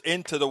comes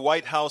into the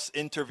White House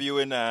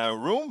interviewing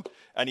room,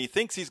 and he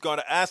thinks he's going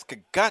to ask a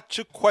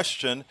gotcha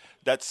question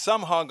that's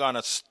somehow going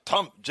to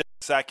stump Jen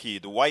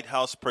Psaki, the White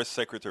House press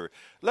secretary.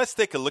 Let's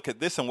take a look at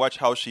this and watch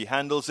how she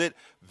handles it,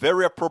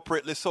 very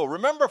appropriately so.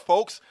 Remember,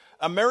 folks,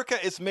 America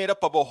is made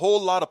up of a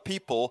whole lot of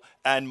people,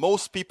 and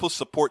most people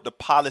support the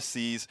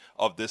policies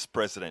of this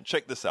president.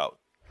 Check this out.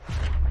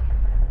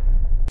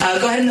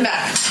 Go ahead in the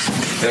back.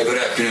 Yeah, good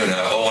afternoon.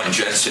 Owen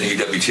Jensen,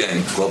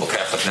 EWTN, Global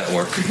Catholic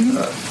Network.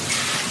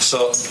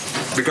 So,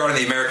 regarding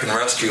the American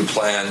Rescue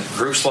Plan,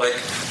 groups like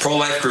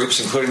pro-life groups,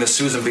 including the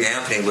Susan B.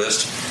 Anthony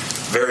list,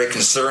 very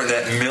concerned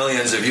that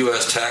millions of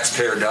U.S.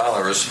 taxpayer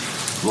dollars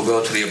will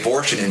go to the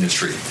abortion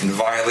industry in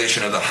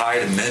violation of the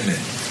Hyde Amendment.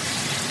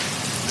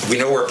 We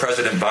know where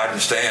President Biden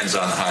stands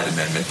on the Hyde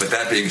Amendment, but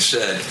that being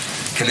said,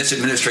 can this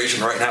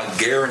administration right now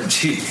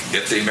guarantee,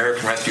 if the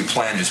American Rescue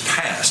Plan is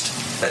passed,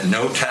 that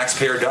no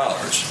taxpayer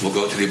dollars will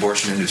go to the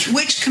abortion industry?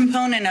 Which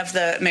component of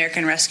the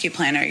American Rescue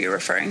Plan are you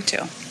referring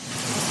to?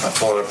 I'll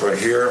pull it up right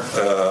here.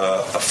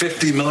 A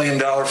 $50 million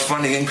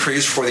funding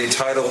increase for the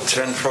Title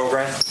X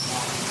program,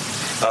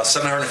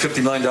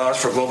 $750 million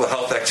for global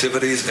health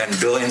activities, and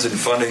billions in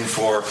funding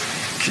for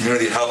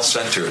community health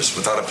centers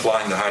without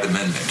applying the Hyde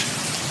Amendment.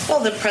 Well,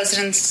 the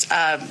president's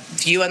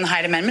view on the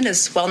Hyde Amendment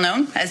is well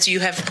known, as you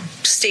have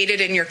stated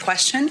in your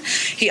question.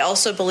 He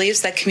also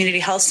believes that community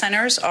health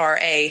centers are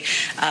a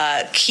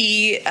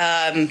key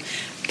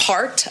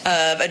part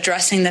of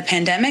addressing the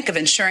pandemic, of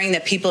ensuring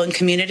that people in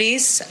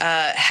communities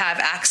have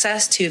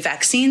access to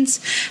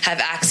vaccines, have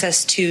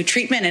access to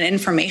treatment and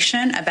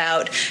information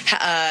about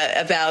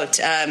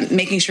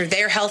making sure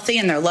they're healthy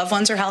and their loved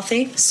ones are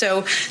healthy.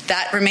 So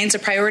that remains a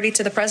priority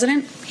to the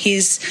president.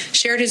 He's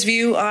shared his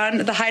view on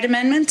the Hyde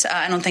Amendment.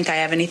 I don't think I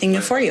have anything new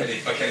for you.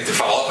 Okay, to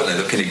follow up on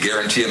that, can he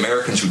guarantee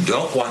Americans who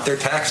don't want their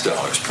tax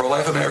dollars,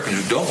 pro-life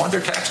Americans who don't want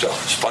their tax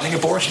dollars, funding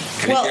abortion,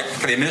 can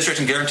the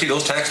administration guarantee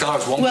those tax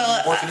dollars won't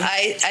fund abortion?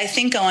 I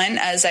think, Owen,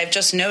 as I've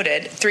just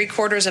noted,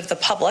 3/4 of the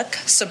public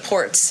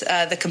supports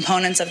the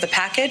components of the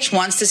package,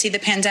 wants to see the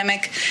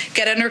pandemic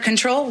get under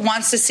control,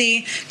 wants to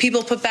see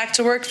people put back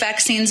to work,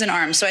 vaccines and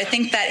arms. So I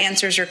think that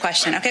answers your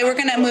question. Okay, we're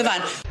going to move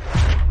on.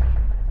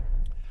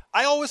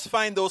 I always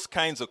find those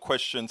kinds of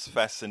questions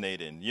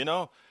fascinating. You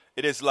know,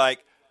 it is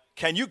like,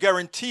 can you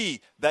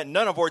guarantee that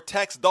none of our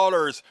tax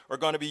dollars are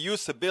going to be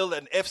used to build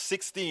an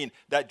F-16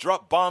 that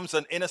drop bombs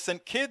on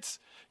innocent kids?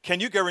 Can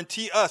you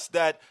guarantee us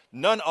that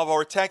none of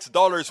our tax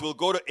dollars will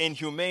go to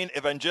inhumane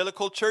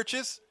evangelical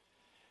churches?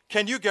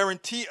 Can you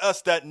guarantee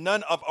us that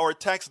none of our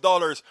tax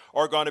dollars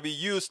are going to be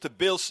used to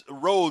build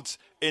roads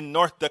in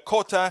North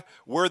Dakota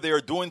where they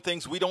are doing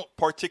things we don't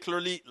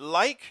particularly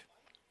like?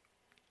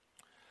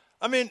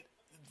 I mean,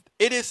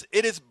 it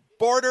is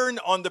bordering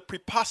on the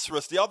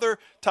preposterous. The other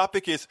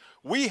topic is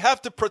we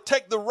have to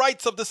protect the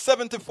rights of the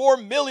 74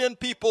 million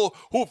people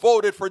who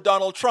voted for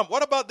Donald Trump.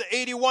 What about the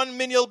 81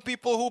 million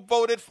people who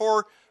voted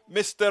for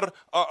Mr.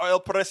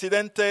 El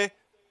Presidente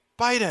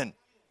Biden?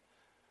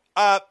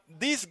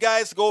 These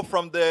guys go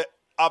from the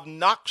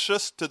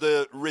obnoxious to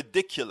the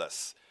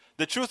ridiculous.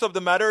 The truth of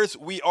the matter is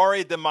we are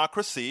a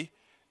democracy,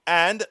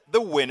 and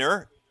the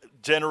winner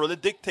generally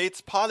dictates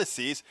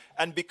policies.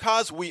 And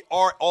because we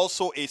are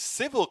also a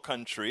civil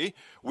country,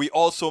 we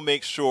also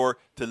make sure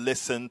to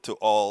listen to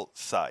all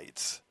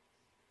sides.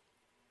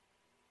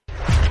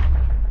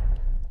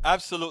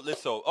 Absolutely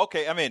so.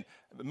 Okay, I mean,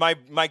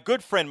 my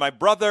good friend, my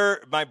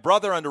brother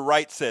on the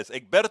right says,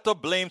 Egberto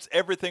blames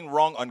everything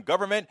wrong on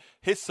government.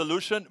 His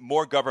solution,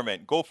 more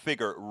government. Go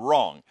figure.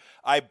 Wrong.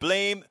 I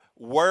blame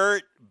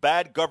where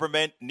bad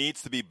government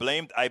needs to be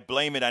blamed. I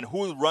blame it. And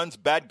who runs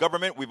bad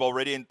government? We've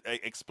already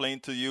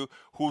explained to you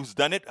who's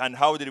done it. And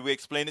how did we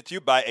explain it to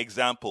you? By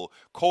example.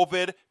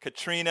 COVID,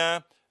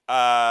 Katrina,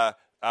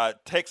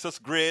 Texas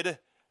grid,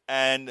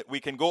 and we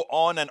can go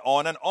on and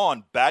on and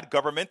on. Bad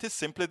government is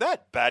simply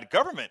that, bad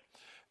government.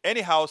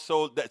 Anyhow,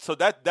 so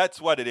that's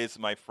what it is,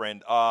 my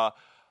friend.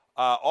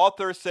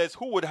 Author says,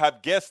 who would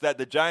have guessed that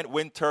the giant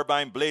wind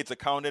turbine blades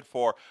accounted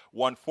for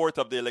 1/4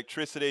 of the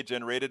electricity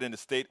generated in the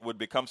state would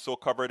become so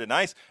covered in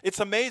ice? It's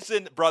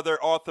amazing,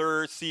 brother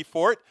author C.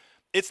 Fort.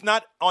 It's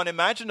not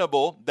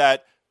unimaginable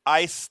that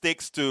ice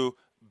sticks to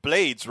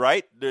blades,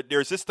 right?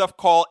 There's this stuff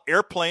called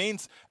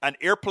airplanes, and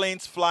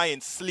airplanes fly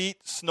in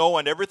sleet, snow,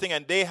 and everything,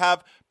 and they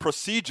have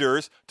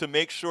procedures to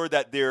make sure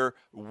that their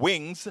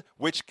wings,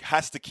 which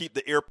has to keep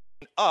the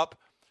airplane up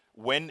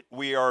when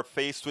we are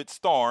faced with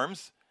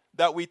storms,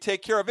 that we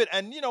take care of it.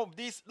 And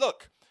these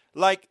look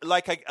like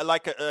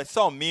I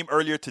saw a meme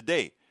earlier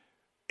today.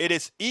 It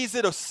is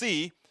easy to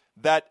see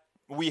that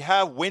we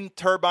have wind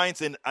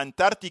turbines in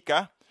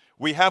Antarctica.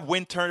 We have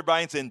wind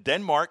turbines in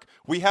Denmark.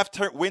 We have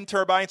wind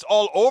turbines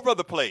all over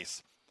the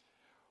place.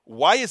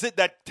 Why is it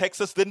that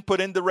Texas didn't put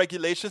in the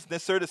regulations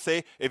necessary to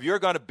say, if you're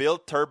going to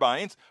build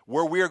turbines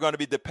where we are going to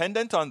be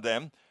dependent on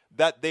them,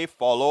 that they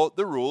follow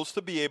the rules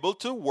to be able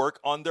to work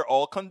under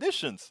all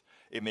conditions?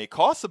 It may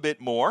cost a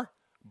bit more,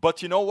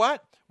 but you know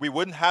what? We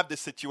wouldn't have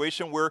this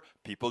situation where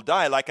people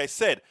die. Like I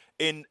said,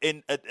 in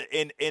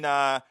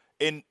the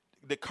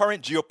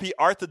current GOP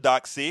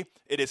orthodoxy,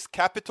 it is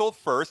capital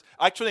first.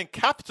 Actually, in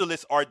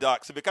capitalist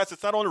orthodoxy, because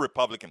it's not only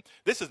Republican,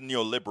 this is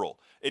neoliberal.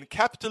 In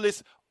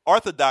capitalist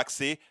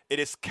orthodoxy, it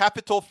is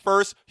capital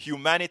first,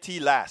 humanity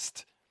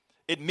last.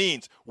 It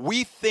means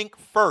we think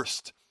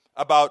first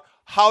about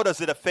how does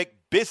it affect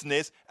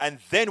business, and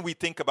then we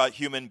think about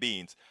human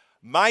beings.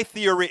 My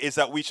theory is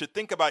that we should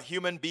think about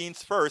human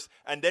beings first,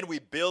 and then we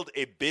build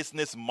a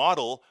business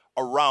model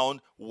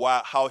around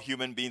how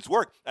human beings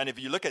work. And if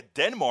you look at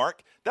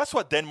Denmark, that's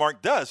what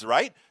Denmark does,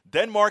 right?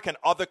 Denmark and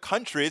other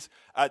countries,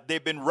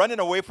 they've been running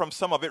away from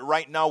some of it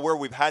right now where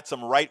we've had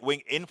some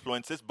right-wing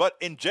influences. But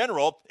in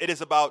general, it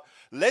is about,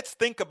 let's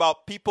think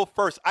about people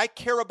first. I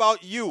care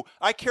about you.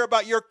 I care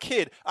about your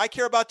kid. I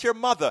care about your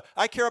mother.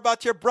 I care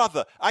about your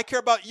brother. I care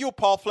about you,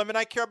 Paul Fleming.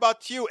 I care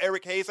about you,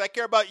 Eric Hayes. I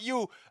care about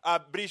you,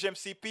 Bridge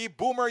MCP,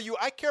 Boomer, you.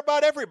 I care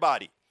about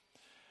everybody.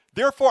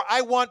 Therefore,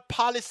 I want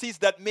policies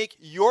that make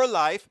your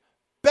life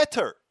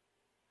better.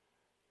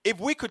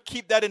 If we could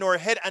keep that in our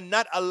head and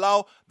not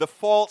allow the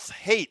false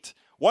hate.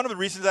 One of the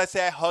reasons I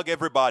say I hug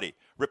everybody,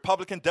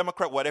 Republican,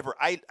 Democrat, whatever,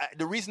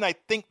 the reason I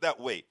think that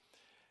way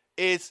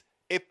is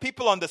if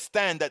people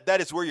understand that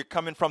that is where you're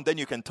coming from, then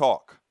you can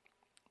talk.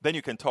 Then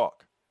you can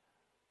talk.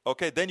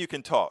 Okay, then you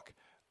can talk.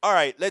 All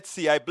right, let's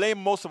see. I blame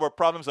most of our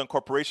problems on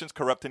corporations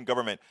corrupting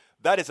government.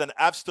 That is an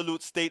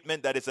absolute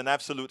statement. That is an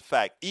absolute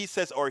fact. E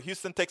says our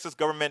Houston, Texas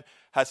government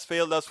has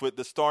failed us with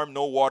the storm,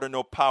 no water,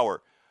 no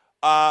power.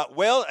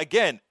 Well,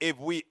 again,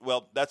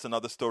 that's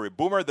another story.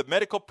 Boomer, the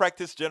medical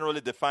practice generally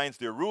defines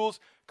their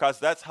rules because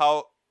that's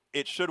how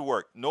it should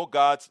work. No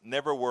gods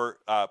never were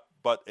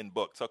but in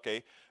books.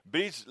 Okay.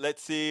 Beach,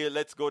 let's see.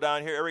 Let's go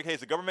down here. Eric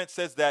Hayes, the government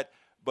says that,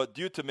 but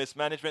due to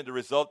mismanagement, the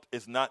result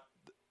is not.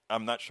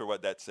 I'm not sure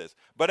what that says.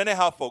 But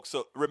anyhow, folks,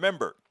 so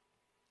remember,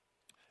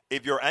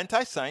 if you're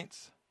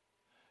anti-science,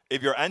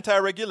 if you're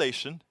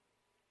anti-regulation,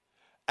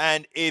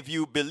 and if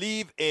you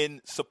believe in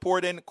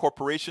supporting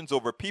corporations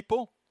over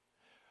people,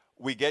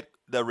 we get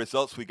the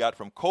results we got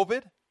from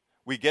COVID.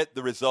 We get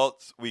the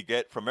results we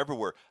get from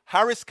everywhere.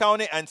 Harris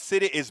County and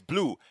city is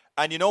blue.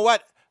 And you know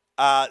what?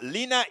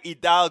 Lina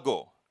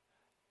Hidalgo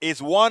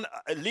is one.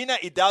 Lina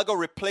Hidalgo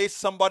replaced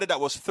somebody that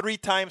was 3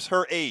 times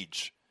her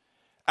age.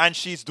 And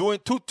she's doing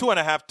two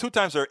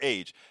times her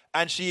age.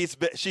 And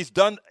she's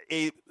done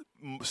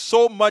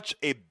so much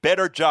a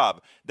better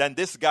job than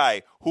this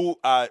guy who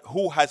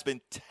has been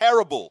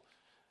terrible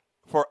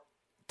for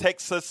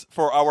Texas,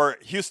 for our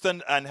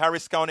Houston and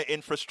Harris County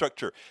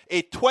infrastructure.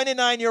 A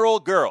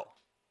 29-year-old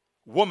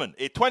woman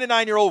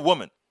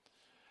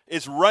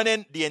is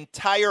running the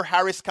entire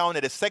Harris County,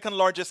 the second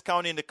largest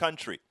county in the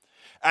country.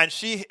 And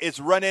she is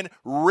running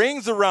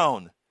rings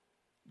around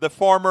the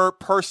former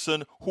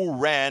person who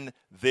ran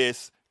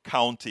this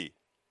county.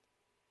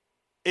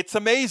 It's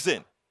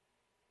amazing.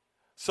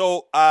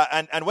 So,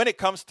 and when it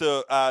comes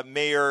to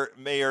mayor,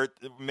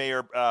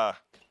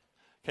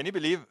 can you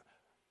believe?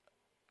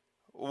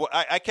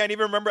 I can't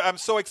even remember. I'm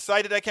so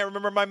excited I can't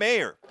remember my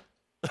mayor.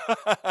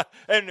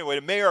 Anyway,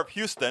 the mayor of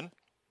Houston,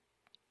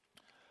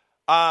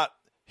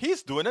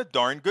 he's doing a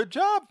darn good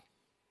job.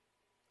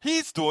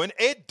 He's doing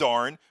a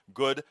darn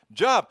good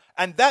job.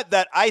 And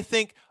that I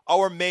think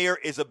our mayor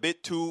is a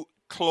bit too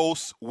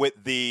close with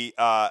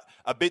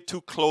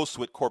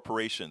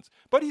corporations.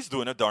 But he's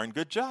doing a darn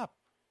good job.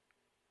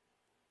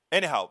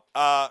 Anyhow,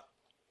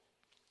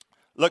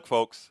 look,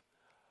 folks,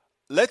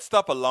 let's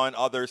stop allowing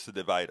others to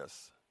divide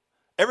us.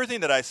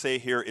 Everything that I say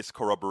here is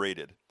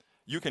corroborated.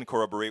 You can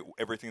corroborate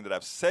everything that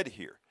I've said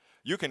here.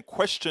 You can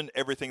question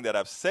everything that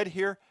I've said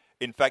here.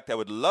 In fact, I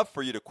would love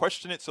for you to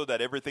question it so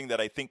that everything that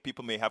I think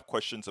people may have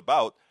questions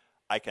about,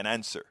 I can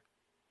answer.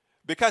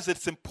 Because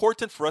it's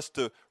important for us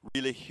to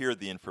really hear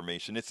the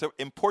information. It's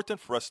important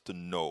for us to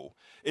know.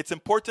 It's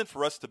important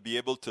for us to be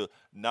able to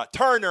not...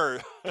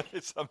 Turner!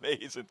 It's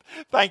amazing.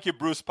 Thank you,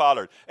 Bruce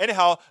Pollard.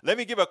 Anyhow, let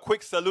me give a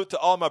quick salute to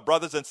all my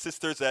brothers and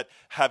sisters that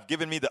have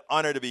given me the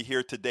honor to be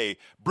here today.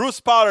 Bruce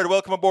Pollard,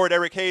 welcome aboard.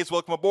 Eric Hayes,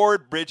 welcome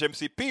aboard. Bridge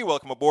MCP,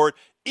 welcome aboard.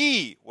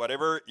 E,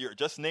 whatever you're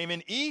just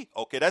naming E,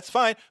 okay, that's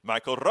fine.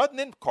 Michael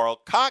Rudnin, Carl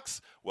Cox,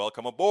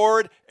 welcome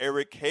aboard.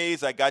 Eric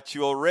Hayes, I got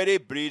you already.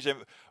 Bridge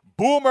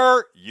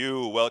Boomer,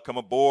 you, welcome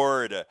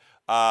aboard.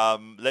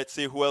 Let's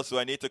see, who else do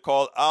I need to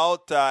call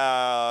out?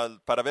 Para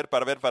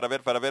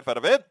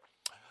ver.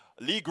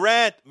 Lee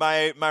Grant,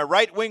 my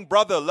right-wing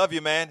brother. Love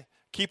you, man.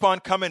 Keep on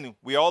coming.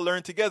 We all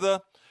learn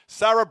together.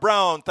 Sarah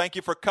Brown, thank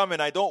you for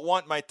coming. I don't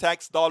want my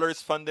tax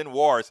dollars funding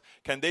wars.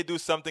 Can they do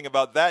something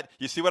about that?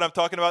 You see what I'm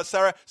talking about,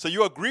 Sarah? So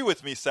you agree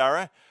with me,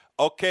 Sarah?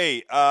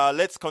 Okay,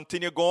 let's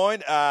continue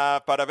going.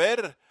 Para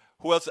ver.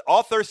 Who else?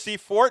 Author C.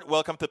 Fort,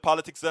 welcome to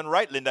Politics Done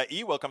Right. Linda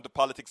E., welcome to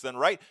Politics Done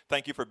Right.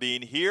 Thank you for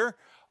being here.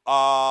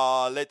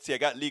 Let's see, I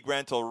got Lee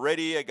Grant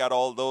already. I got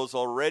all those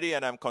already,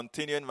 and I'm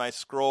continuing my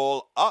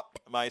scroll up.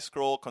 My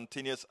scroll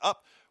continues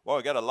up. Well,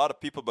 I got a lot of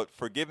people, but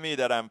forgive me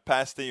that I'm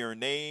passing your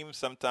name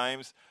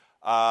sometimes.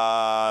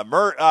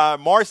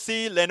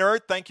 Marcy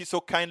Leonard, thank you so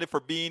kindly for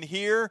being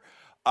here.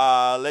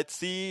 Let's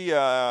see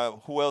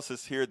who else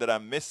is here that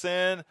I'm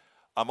missing.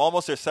 I'm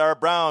almost there. Sarah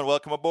Brown,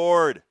 welcome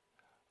aboard.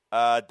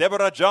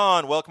 Deborah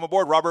John, welcome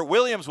aboard. Robert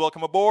Williams,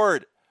 welcome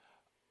aboard.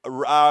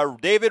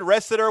 David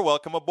Ressiter,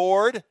 welcome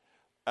aboard.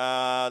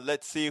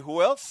 Let's see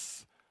who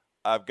else.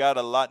 I've got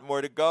a lot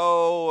more to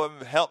go.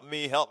 Help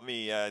me.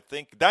 I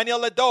think Daniel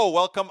Ledo,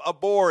 welcome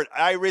aboard.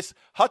 Iris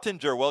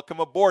Huttinger, welcome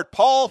aboard.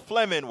 Paul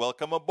Fleming,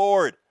 welcome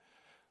aboard.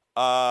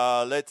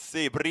 Let's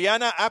see.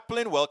 Brianna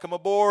Applin, welcome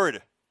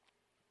aboard.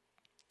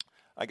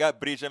 I got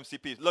Bridge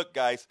MCP. Look,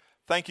 guys,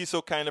 thank you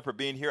so kindly for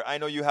being here. I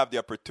know you have the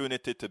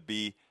opportunity to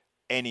be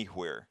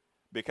anywhere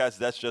because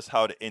that's just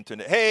how the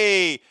internet.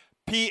 Hey,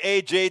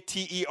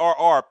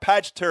 Pajterr,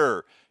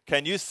 Pajter.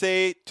 Can you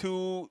say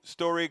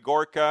two-story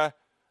Gorka?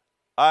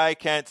 I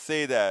can't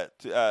say that.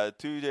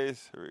 2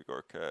 days,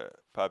 Gorka,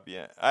 pas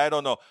bien. I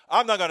don't know.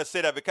 I'm not going to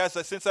say that because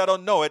since I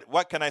don't know it,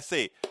 what can I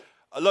say?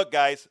 Look,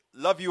 guys,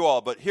 love you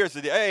all, but here's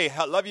the deal. Hey,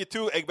 love you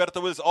too. Egberto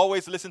Willis,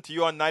 always listen to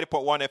you on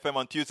 90.1 FM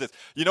on Tuesdays.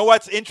 You know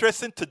what's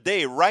interesting?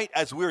 Today, right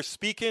as we're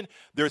speaking,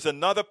 there's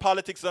another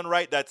Politics Done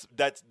Right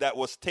that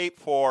was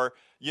taped for,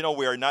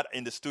 we are not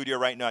in the studio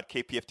right now at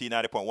KPFT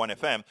 90.1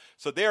 FM.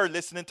 So they are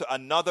listening to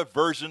another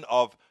version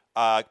of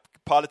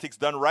Politics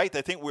Done Right.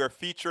 I think we're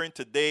featuring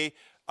today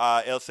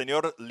El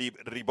Señor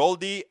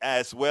Riboldi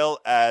as well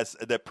as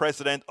the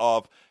president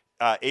of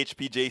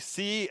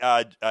HPJC,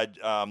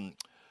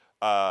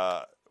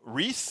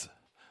 Reese,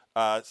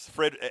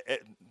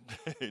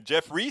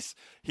 Jeff Reese.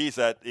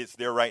 It's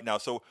there right now.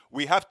 So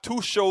we have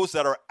two shows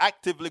that are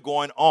actively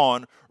going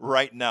on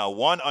right now.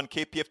 One on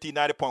KPFT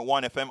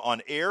 90.1 FM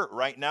on air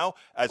right now,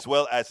 as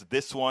well as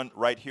this one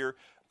right here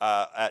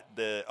on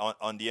the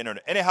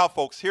internet. Anyhow,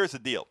 folks, here's the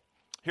deal.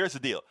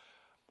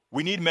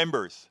 We need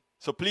members.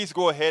 So please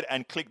go ahead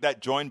and click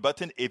that join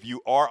button if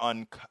you are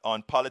on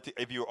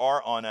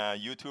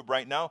YouTube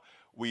right now.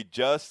 We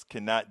just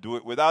cannot do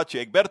it without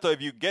you. Egberto,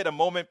 if you get a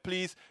moment,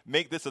 please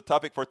make this a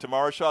topic for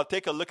tomorrow's show. I'll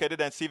take a look at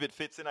it and see if it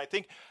fits in. I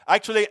think,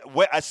 actually,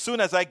 as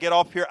soon as I get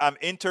off here, I'm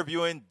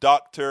interviewing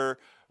Dr.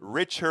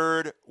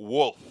 Richard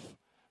Wolff.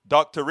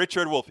 Dr.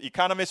 Richard Wolff,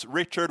 economist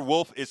Richard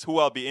Wolff is who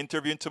I'll be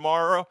interviewing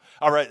tomorrow.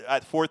 All right,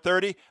 at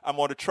 4:30. I'm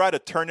going to try to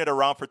turn it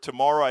around for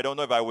tomorrow. I don't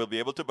know if I will be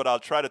able to, but I'll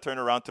try to turn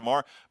it around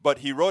tomorrow. But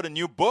he wrote a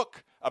new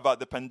book about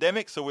the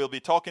pandemic, so we'll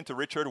be talking to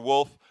Richard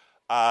Wolff.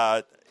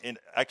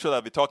 Actually,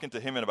 I'll be talking to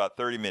him in about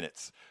 30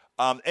 minutes.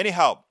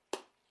 Anyhow,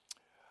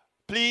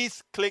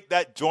 please click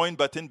that join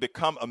button,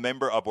 become a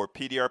member of our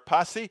PDR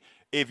Posse.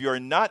 If you're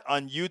not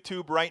on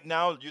YouTube right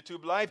now,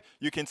 YouTube Live,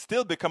 you can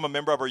still become a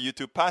member of our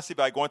YouTube Posse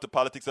by going to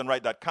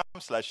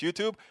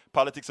politicsdoneright.com/YouTube,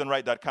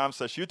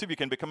 politicsdoneright.com/YouTube. You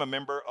can become a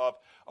member of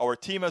our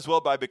team as well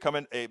by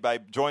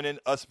joining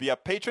us via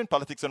Patreon,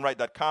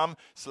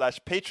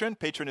 politicsdoneright.com/Patreon.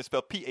 Patreon is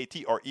spelled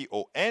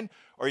Patreon,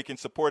 or you can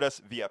support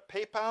us via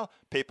PayPal.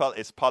 PayPal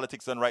is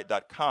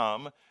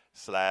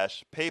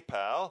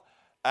politicsdoneright.com/PayPal.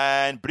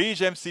 And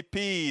Bridge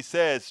MCP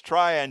says,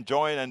 try and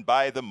join and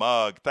buy the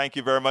mug. Thank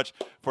you very much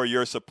for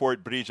your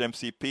support, Bridge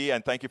MCP,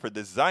 and thank you for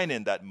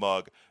designing that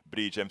mug,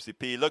 Bridge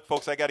MCP. Look,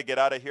 folks, I got to get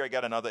out of here. I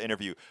got another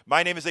interview.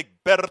 My name is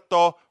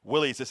Egberto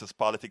Willis. This is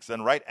Politics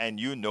Done Right, and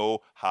you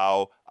know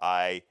how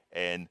I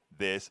end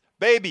this.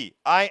 Baby,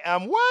 I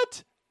am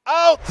what?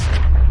 Out!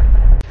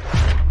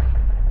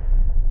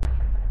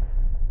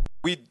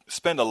 We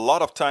spend a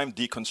lot of time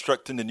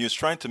deconstructing the news,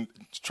 trying to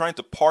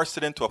parse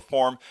it into a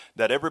form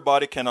that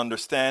everybody can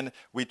understand.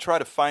 We try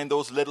to find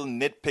those little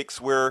nitpicks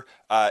where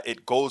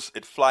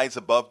it flies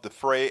above the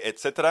fray,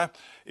 etc.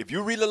 If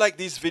you really like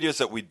these videos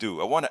that we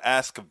do, I want to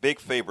ask a big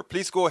favor.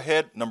 Please go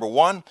ahead, number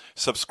 1,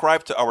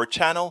 subscribe to our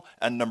channel,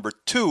 and number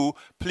 2,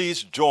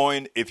 please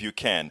join if you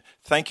can.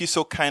 Thank you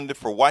so kindly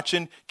for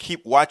watching.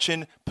 Keep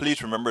watching.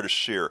 Please remember to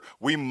share.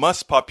 We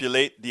must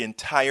populate the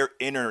entire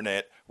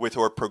internet with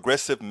our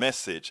progressive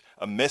message,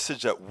 a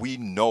message that we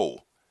know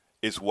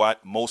is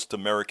what most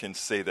Americans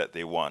say that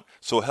they want.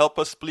 So help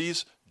us,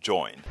 please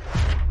join.